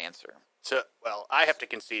my answer. So, well, I have to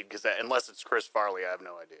concede because unless it's Chris Farley, I have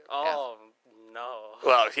no idea. Oh, no.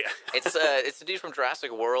 Well, yeah. It's the dude from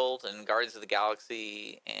Jurassic World and Guardians of the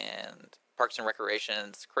Galaxy and Parks and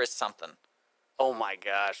Recreations. Chris something. Oh my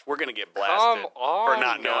gosh, we're gonna get Come blasted on, for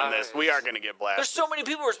not knowing this. guys. We are gonna get blasted. There's so many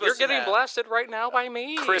people we're supposed You're to getting know. blasted right now by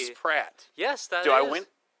me. Chris Pratt. Yes, that Do I is. win?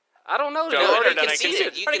 I don't know. Do I You win or already did I conceded.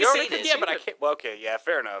 concede? You Already conceded. conceded? Yeah, but I can't. Well, okay, yeah,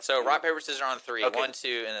 fair enough. So rock paper scissors on 3. Okay. 1,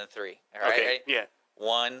 2, and then 3. All right. Okay, Ready? yeah.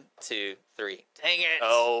 1, 2, 3. Dang it!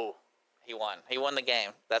 Oh, He won. He won the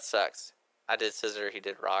game. That sucks. I did scissor. He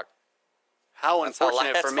did rock. how That's how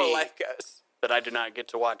unfortunate that's for how me life goes. that I did not get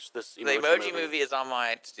to watch this The emoji movie is on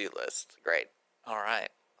my to-do list. Great. All right.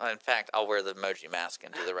 In fact, I'll wear the emoji mask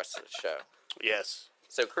and do the rest of the show. Yes.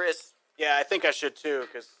 So, Chris Yeah, I think I should too,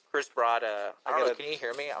 because brought I I don't know. gotta- Can you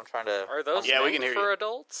hear me? I'm trying to. Are those Yeah, we made can hear for you.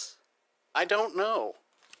 adults? I don't know.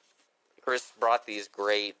 Chris brought these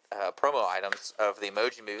great promo items of the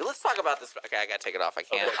emoji movie. Let's talk about this. Okay, I gotta take it off. I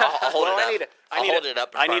can't. Okay. I'll hold Well, it up. I'll hold it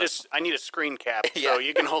up. I need a screen cap, so Yeah.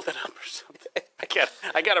 you can hold it up or something.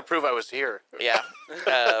 I got to prove I was here. Yeah.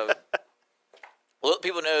 Well, let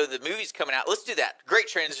people know the movie's coming out. Let's do that. Great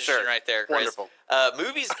transition Sure. right there, Chris. Wonderful.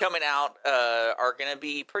 Movies coming out are going to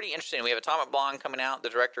be pretty interesting. We have Atomic Blonde coming out. The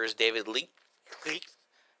director is David Leitch.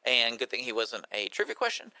 And good thing he wasn't a trivia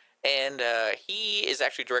question. And he is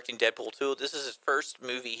actually directing Deadpool 2. This is his first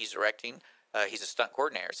movie he's directing. He's a stunt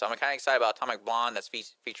coordinator. So I'm kind of excited about Atomic Blonde. That's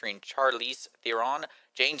featuring Charlize Theron,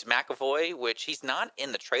 James McAvoy, which he's not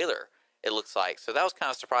in the trailer, it looks like. So that was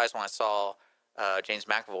kind of surprised when I saw James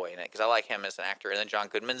McAvoy in it, because I like him as an actor. And then John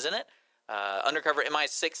Goodman's in it. Undercover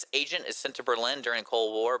MI6 agent is sent to Berlin during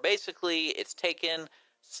Cold War. Basically, it's Taken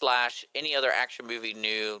 / any other action movie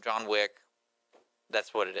new, John Wick.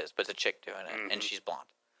 That's what it is. But it's a chick doing it, and she's blonde.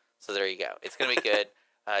 So there you go. It's going to be good.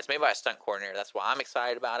 It's made by a stunt coordinator. That's why I'm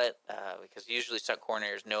excited about it, because usually stunt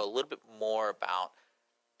coordinators know a little bit more about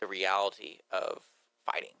the reality of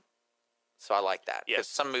fighting. So I like that. Because Yes.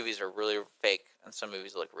 some movies are really fake, and some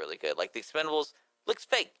movies look really good. Like The Expendables looks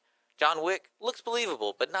fake. John Wick looks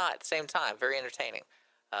believable, but not at the same time. Very entertaining.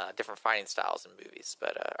 Different fighting styles in movies.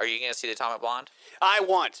 But are you going to see The Atomic Blonde? I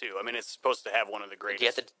want to. I mean, it's supposed to have one of the Do you have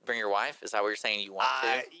greatest. to bring your wife? Is that what you're saying you want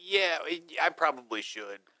to? Yeah, I probably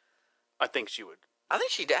should. I think she would. I think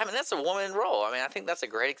she did. I mean, that's a woman role. I mean, I think that's a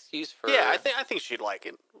great excuse for. Yeah, I think she'd like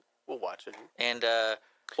it. We'll watch it. And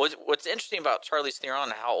what's interesting about Charlize Theron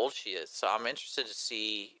and how old she is. So I'm interested to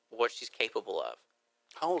see what she's capable of.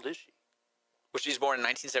 How old is she? Well, she was born in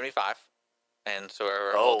 1975. and so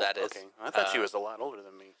however old that is. Okay. I thought she was a lot older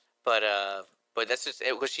than me. But that's just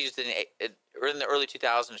it, because she's in the early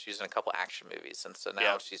 2000s. She was in a couple action movies, and so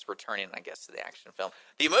now she's returning, I guess, to the action film.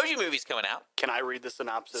 The Emoji Movie's coming out. Can I read the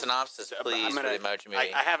synopsis? Synopsis, please, for the Emoji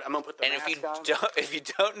Movie. I'm gonna put the and mask on. if you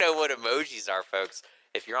don't know what emojis are, folks,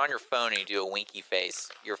 if you're on your phone and you do a winky face,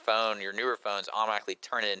 your newer phones automatically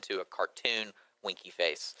turn it into a cartoon winky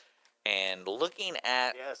face. And looking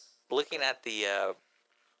at the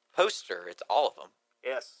poster, it's all of them.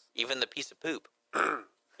 Yes. Even the piece of poop.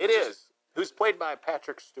 It is. Who's played by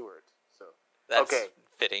Patrick Stewart. So that's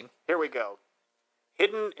fitting. Here we go.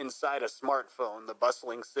 Hidden inside a smartphone, the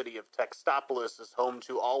bustling city of Textopolis is home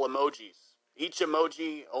to all emojis. Each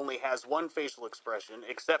emoji only has one facial expression,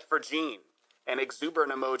 except for Gene, an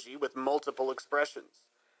exuberant emoji with multiple expressions.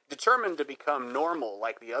 Determined to become normal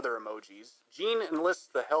like the other emojis, Gene enlists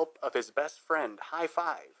the help of his best friend, High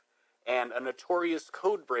Five, and a notorious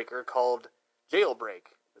code breaker called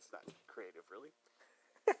Jailbreak. That's not creative, really.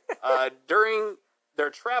 During their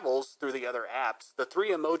travels through the other apps, the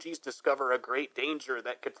three emojis discover a great danger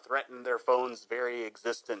that could threaten their phone's very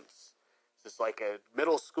existence. This is like a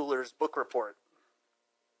middle schooler's book report.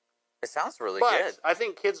 It sounds really but good. I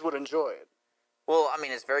think kids would enjoy it. Well, I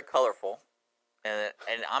mean, it's very colorful, and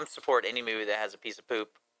I'm support any movie that has a piece of poop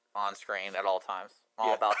on screen at all times. I'm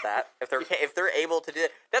all about that. If they're able to do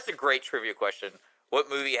it, that's a great trivia question. What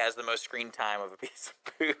movie has the most screen time of a piece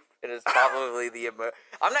of poop? It is probably the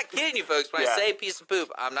I'm not kidding you, folks. When I say piece of poop,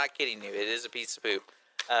 I'm not kidding you. It is a piece of poop.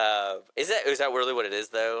 Is that really what it is,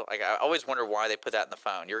 though? Like, I always wonder why they put that in the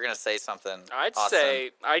phone. You're going to say something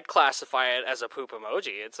awesome. I'd classify it as a poop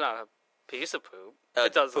emoji. It's not a piece of poop.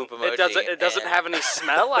 It doesn't. Poop emoji, it doesn't have any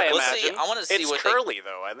smell. I imagine. I want to see it's what curly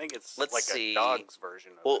though. I think it's a dog's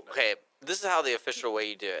version of it. Okay, this is how the official way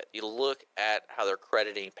you do it. You look at how they're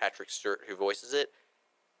crediting Patrick Stewart, who voices it.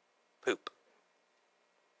 Poop.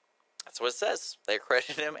 That's what it says. They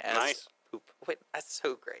credit him as poop. Wait, that's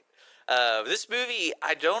so great. This movie,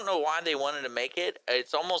 I don't know why they wanted to make it.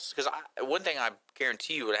 It's almost because one thing I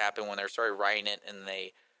guarantee you would happen when they started writing it and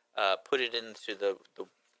they put it into the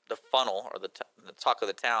funnel or the talk of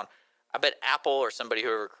the town. I bet Apple or somebody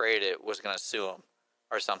whoever created it was going to sue them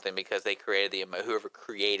or something because they created whoever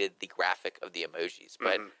created the graphic of the emojis.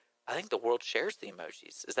 But I think the world shares the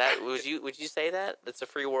emojis. Is that would you say that it's a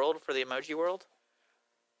free world for the emoji world?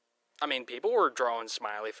 I mean, people were drawing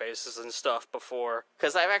smiley faces and stuff before.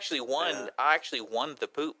 Because I actually won the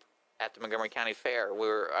poop at the Montgomery County Fair.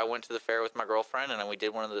 I went to the fair with my girlfriend, and then we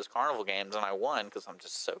did one of those carnival games, and I won because I'm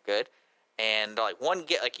just so good. And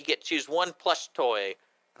you get to choose one plush toy,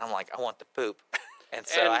 and I'm like, I want the poop, and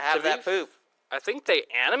so I have that poop. I think they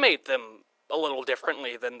animate them a little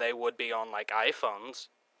differently than they would be on like iPhones.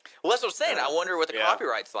 Well, that's what I'm saying. I wonder what the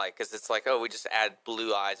copyright's like, because it's like, we just add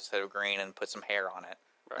blue eyes instead of green and put some hair on it.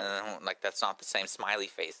 Right. And that's not the same smiley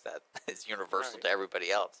face that is universal to everybody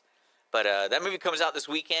else. But that movie comes out this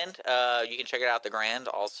weekend. You can check it out at the Grand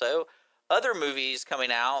also. Other movies coming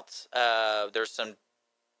out, there's some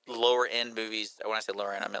lower-end movies. When I say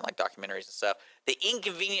lower-end, I mean like documentaries and stuff. The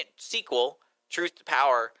Inconvenient sequel, Truth to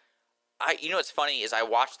Power. What's funny is I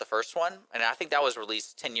watched the first one, and I think that was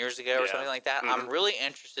released 10 years ago or something like that. I'm really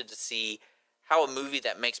interested to see how a movie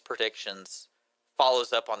that makes predictions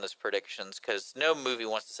follows up on those predictions, because no movie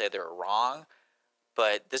wants to say they're wrong,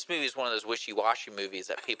 but this movie is one of those wishy-washy movies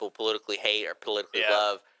that people politically hate or politically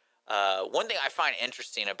love. One thing I find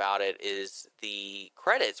interesting about it is the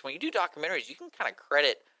credits. When you do documentaries, you can kind of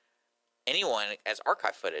credit anyone as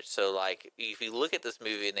archive footage. So, like, if you look at this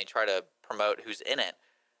movie and they try to promote who's in it,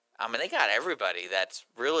 I mean, they got everybody that's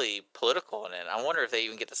really political in it. I wonder if they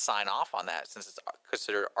even get to sign off on that since it's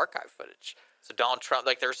considered archive footage. So Donald Trump,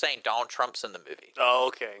 like they're saying, Donald Trump's in the movie. Oh,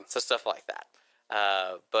 okay. So stuff like that.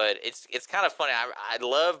 But it's kind of funny. I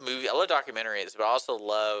love documentaries, but I also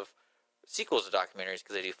love sequels to documentaries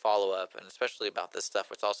because they do follow up, and especially about this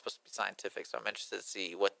stuff. It's all supposed to be scientific. So I'm interested to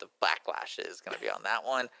see what the backlash is going to be on that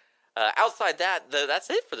one. Outside that,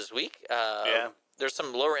 that's it for this week. There's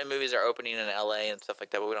some lower end movies that are opening in LA and stuff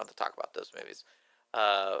like that, but we don't have to talk about those movies.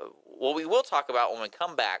 What we will talk about when we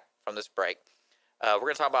come back from this break, we're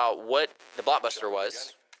going to talk about what the blockbuster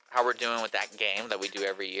was, how we're doing with that game that we do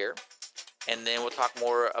every year, and then we'll talk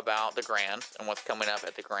more about the Grand and what's coming up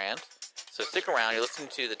at the Grand. So stick around. You're listening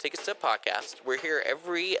to the Ticket Stub podcast. We're here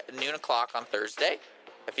every noon o'clock on Thursday.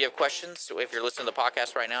 If you have questions, if you're listening to the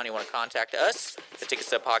podcast right now and you want to contact us, the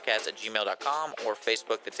theticketstubpodcast at gmail.com or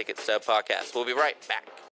Facebook, the Ticket Stub Podcast. We'll be right back.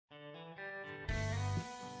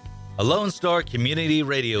 A Lone Star Community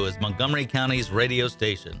Radio is Montgomery County's radio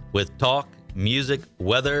station with talk, music,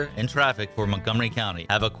 weather, and traffic for Montgomery County.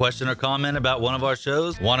 Have a question or comment about one of our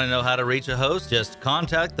shows? Want to know how to reach a host? Just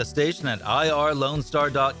contact the station at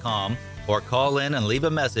irlonestar.com or call in and leave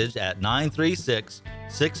a message at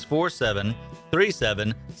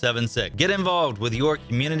 936-647-3776. Get involved with your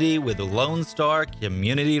community with Lone Star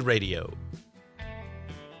Community Radio.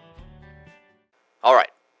 All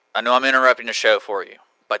right. I know I'm interrupting the show for you,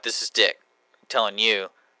 but this is Dick telling you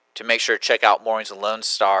to make sure to check out Mornings with Lone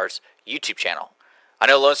Star's YouTube channel. I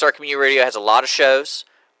know Lone Star Community Radio has a lot of shows,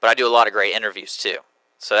 but I do a lot of great interviews too.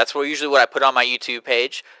 So that's usually what I put on my YouTube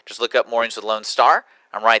page. Just look up Mornings with Lone Star.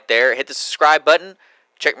 I'm right there. Hit the subscribe button.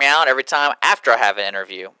 Check me out every time after I have an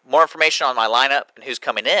interview. More information on my lineup and who's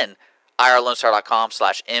coming in,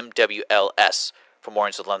 irlonestar.com/MWLS for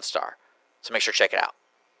Mornings with Lone Star. So make sure to check it out.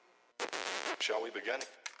 Shall we begin?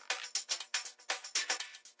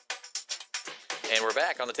 And we're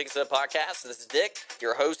back on the Ticket Stub podcast. This is Dick,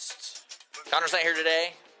 your host. Connor's not here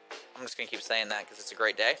today. I'm just going to keep saying that because it's a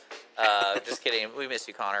great day. Just kidding. We miss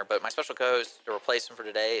you, Connor. But my special co-host to replace him for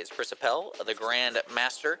today is Chris Appel, the Grand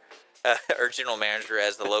Master, or General Manager,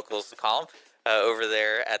 as the locals call him, over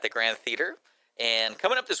there at the Grand Theater. And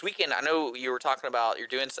coming up this weekend, I know you were talking about you're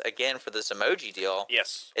doing again for this emoji deal.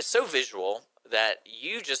 Yes. It's so visual that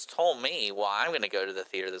you just told me, well, I'm going to go to the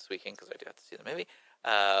theater this weekend because I do have to see the movie.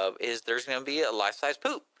 Is there's going to be a life-size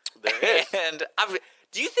poop. There is. And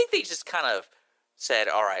do you think they just kind of said,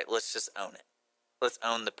 all right, let's just own it. Let's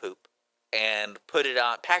own the poop and put it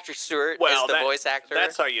on. Patrick Stewart is the voice actor.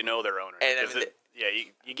 That's how you know they're owning it. And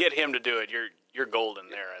you get him to do it, you're golden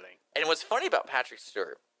there, I think. And what's funny about Patrick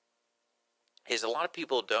Stewart is a lot of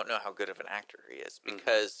people don't know how good of an actor he is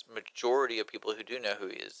because majority of people who do know who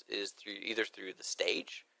he is either through the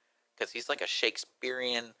stage, because he's like a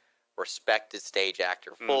Shakespearean respected stage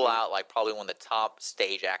actor, full out, like probably one of the top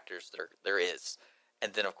stage actors there is.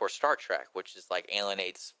 And then, of course, Star Trek, which is like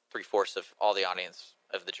alienates 3/4 of all the audience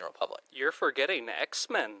of the general public. You're forgetting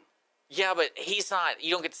X-Men. Yeah, but he's not. You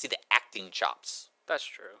don't get to see the acting chops. That's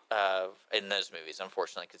true. In those movies,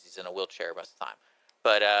 unfortunately, because he's in a wheelchair most of the time.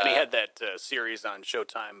 But and he had that series on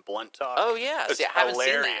Showtime, Blunt Talk. Oh yeah, it's see, I haven't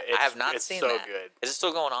hilarious. seen that. I have not seen that. It's so good. Is it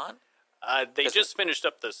still going on? They just finished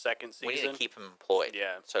up the second season. We need to keep him employed.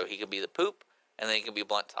 Yeah. So he could be the poop, and then he can be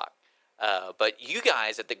Blunt Talk. But you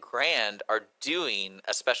guys at the Grand are doing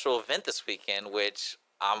a special event this weekend, which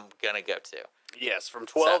I'm gonna go to. Yes, from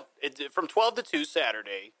 12 to 2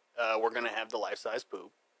 Saturday, we're gonna have the life-size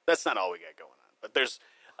poop. That's not all we got going on, but there's.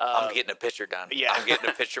 I'm getting a picture done. Yeah, I'm getting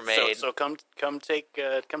a picture made. so come take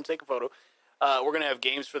a photo. We're gonna have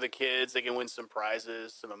games for the kids. They can win some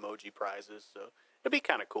prizes, some emoji prizes. So it'll be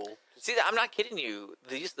kind of cool. See, I'm not kidding you.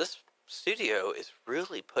 This studio is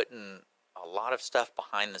really putting a lot of stuff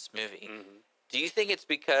behind this movie. Do you think it's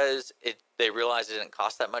because they realized it didn't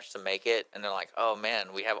cost that much to make it, and they're like, oh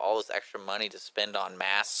man, we have all this extra money to spend on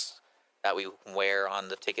masks that we can wear on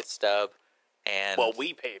the ticket stub? And well,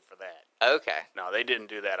 we paid for that. Okay. No, they didn't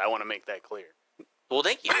do that. I want to make that clear. Well,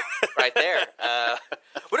 thank you. Right there.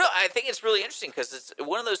 But no, I think it's really interesting because it's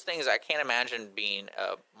one of those things I can't imagine being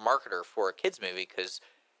a marketer for a kids movie because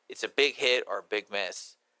it's a big hit or a big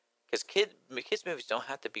miss. Because kids movies don't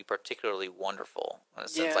have to be particularly wonderful. In a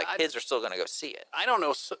sense, kids are still going to go see it. I don't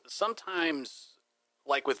know. Sometimes,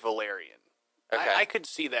 like with Valerian, I could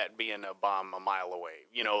see that being a bomb a mile away.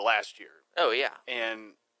 Last year. Oh yeah.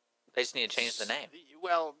 And they just need to change the name.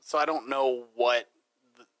 Well, so I don't know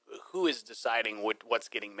who is deciding what's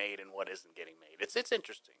getting made and what isn't getting made. It's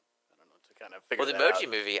interesting. I don't know, to kind of figure that out. Well, the Emoji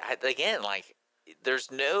movie, again, there's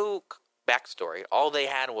no backstory. All they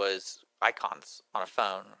had was icons on a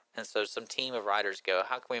phone. And so some team of writers go,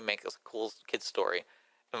 how can we make this cool kid story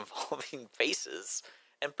involving faces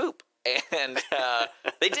and poop? And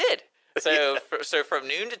they did. So so from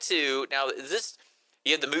noon to 2, now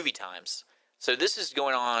you have the movie times. So this is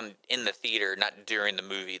going on in the theater, not during the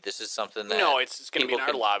movie. This is something that it's going to be in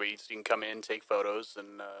our lobby, so you can come in, take photos,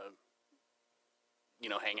 and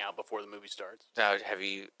hang out before the movie starts. Now, have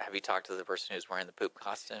you talked to the person who's wearing the poop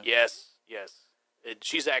costume? Yes.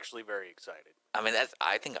 She's actually very excited. I mean,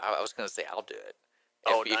 I think I was going to say I'll do it.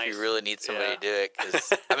 Nice. If you really need somebody to do it,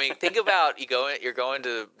 because I mean, think about you're going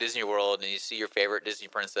to Disney World and you see your favorite Disney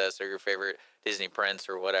princess or your favorite Disney prince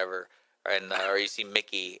or whatever. And or you see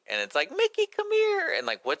Mickey, and it's like, Mickey, come here, and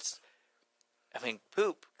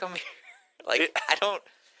poop, come here. I don't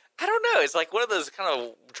know. It's like one of those kind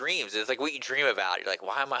of dreams. It's like what you dream about. You're like,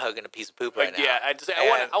 why am I hugging a piece of poop right now? Yeah, I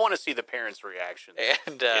want to see the parents' reaction.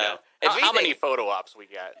 And how many photo ops we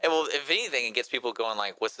got? And well, if anything, it gets people going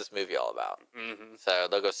like, what's this movie all about? Mm-hmm. So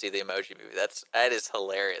they'll go see the Emoji movie. That is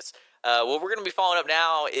hilarious. What we're going to be following up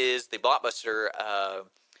now is the blockbuster.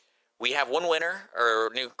 we have one winner, or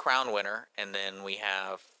new crown winner, and then we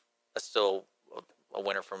have still a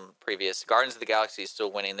winner from previous. Guardians of the Galaxy is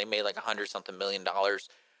still winning. They made like $100-something million.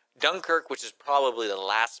 Dunkirk, which is probably the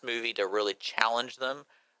last movie to really challenge them,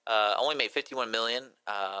 only made $51 million,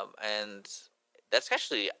 and that's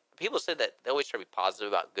actually, people said that they always try to be positive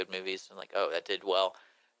about good movies and like, oh, that did well.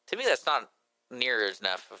 To me, that's not near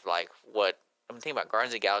enough of like what I'm thinking about.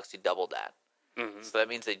 Guardians of the Galaxy doubled that, so that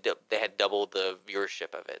means they had doubled the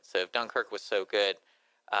viewership of it. So if Dunkirk was so good,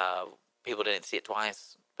 people didn't see it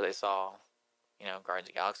twice, but they saw, Guardians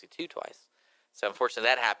of the Galaxy 2 twice. So unfortunately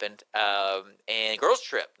that happened. And Girls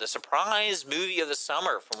Trip, the surprise movie of the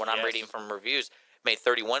summer, from what I'm reading from reviews, made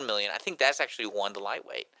 $31 million. I think that's actually won the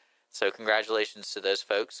lightweight. So congratulations to those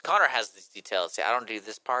folks. Connor has these details. See, I don't do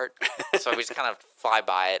this part, so we just kind of fly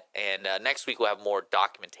by it. And next week we'll have more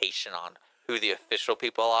documentation on who the official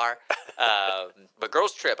people are. But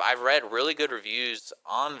Girls Trip, I've read really good reviews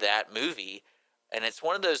on that movie, and it's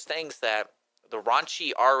one of those things that the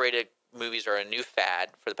raunchy R-rated movies are a new fad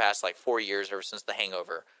for the past like 4 years, ever since The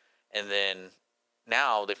Hangover, and then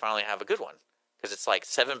now they finally have a good one, because it's like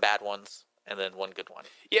 7 bad ones and then 1 good one.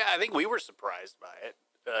 Yeah, I think we were surprised by it.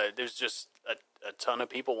 There's just a ton of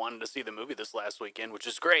people wanted to see the movie this last weekend, which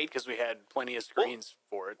is great because we had plenty of screens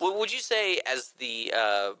for it. Well, would you say, as the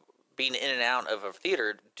being in and out of a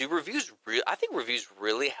theater, do reviews? I think reviews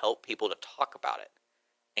really help people to talk about it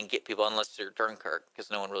and get people, unless they're Dunkirk, because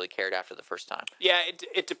no one really cared after the first time. Yeah,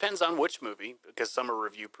 it depends on which movie, because some are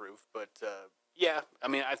review proof. But yeah, I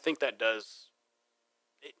mean, I think that does.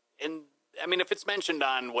 And I mean, if it's mentioned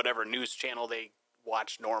on whatever news channel they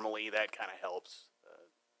watch normally, that kind of helps.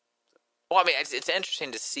 Well, I mean, it's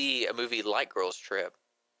interesting to see a movie like Girls Trip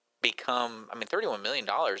become, I mean, $31 million.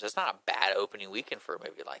 That's not a bad opening weekend for a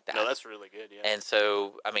movie like that. No, that's really good, yeah. And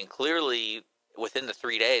so, I mean, clearly, within the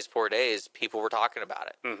 4 days, people were talking about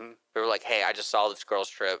it. Mm-hmm. They were like, hey, I just saw this Girls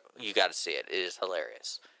Trip. You got to see it. It is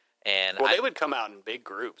hilarious. And they would come out in big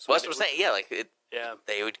groups. Well, that's what I'm saying. Yeah,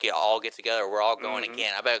 they would all get together. We're all going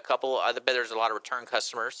again. I bet there's a lot of return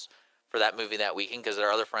customers for that movie that weekend, because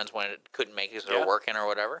their other friends couldn't make it because they were working or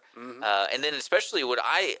whatever. Mm-hmm. And then especially what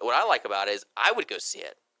I like about it is I would go see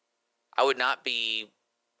it. I would not be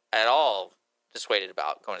at all dissuaded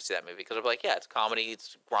about going to see that movie, because I'd be like, yeah, it's comedy,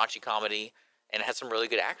 it's raunchy comedy, and it has some really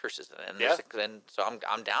good actresses in it. And so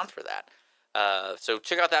I'm down for that. So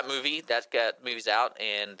check out that movie. That's got movies out,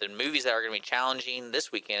 and the movies that are going to be challenging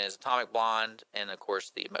this weekend is Atomic Blonde and, of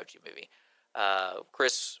course, the Emoji Movie.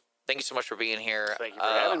 Chris, thank you so much for being here. Thank you for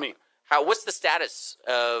having me. What's the status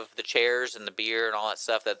of the chairs and the beer and all that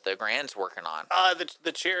stuff that the Grand's working on?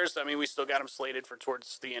 The chairs, I mean, we still got them slated for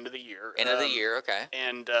towards the end of the year. End of the year, okay.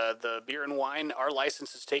 And the beer and wine, our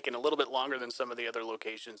license is taking a little bit longer than some of the other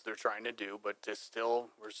locations they're trying to do, but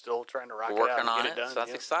we're still trying to rock it out and get it done. So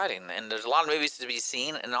that's exciting. And there's a lot of movies to be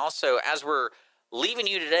seen. And also, as we're leaving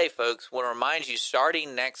you today, folks, I want to remind you,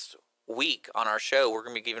 starting next week on our show, we're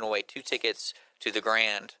going to be giving away 2 tickets to the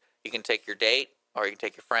Grand. You can take your date, or you can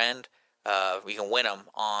take your friend. You can win them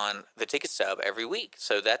on the Ticket Stub every week.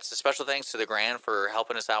 So that's a special thanks to the Grand for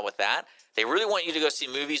helping us out with that. They really want you to go see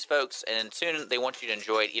movies, folks, and soon they want you to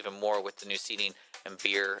enjoy it even more with the new seating and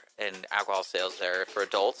beer and alcohol sales there for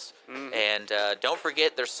adults. Mm-hmm. And don't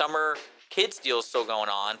forget, there's summer kids deals still going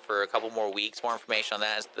on for a couple more weeks. More information on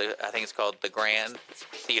that is I think it's called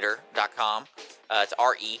thegrandtheater.com. It's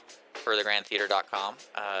RE for thegrandtheater.com.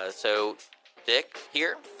 So Dick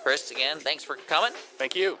here, Chris again, thanks for coming.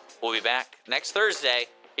 Thank you. We'll be back next Thursday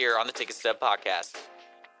here on the Ticket Stub Podcast.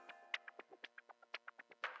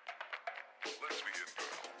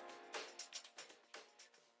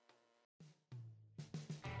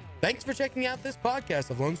 Thanks for checking out this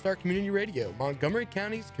podcast of Lone Star Community Radio, Montgomery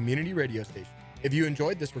County's community radio station. If you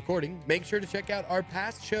enjoyed this recording, make sure to check out our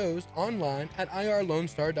past shows online at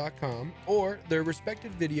irlonestar.com or their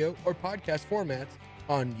respective video or podcast formats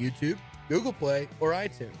on YouTube, Google Play, or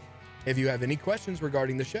iTunes. If you have any questions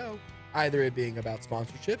regarding the show, either it being about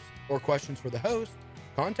sponsorships or questions for the host,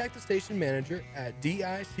 contact the station manager at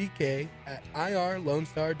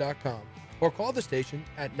dick@irlonestar.com or call the station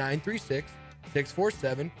at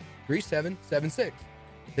 936-647-3776.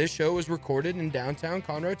 This show is recorded in downtown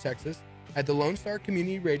Conroe, Texas at the Lone Star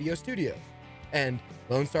Community Radio Studios, and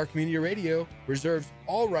Lone Star Community Radio reserves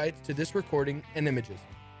all rights to this recording and images.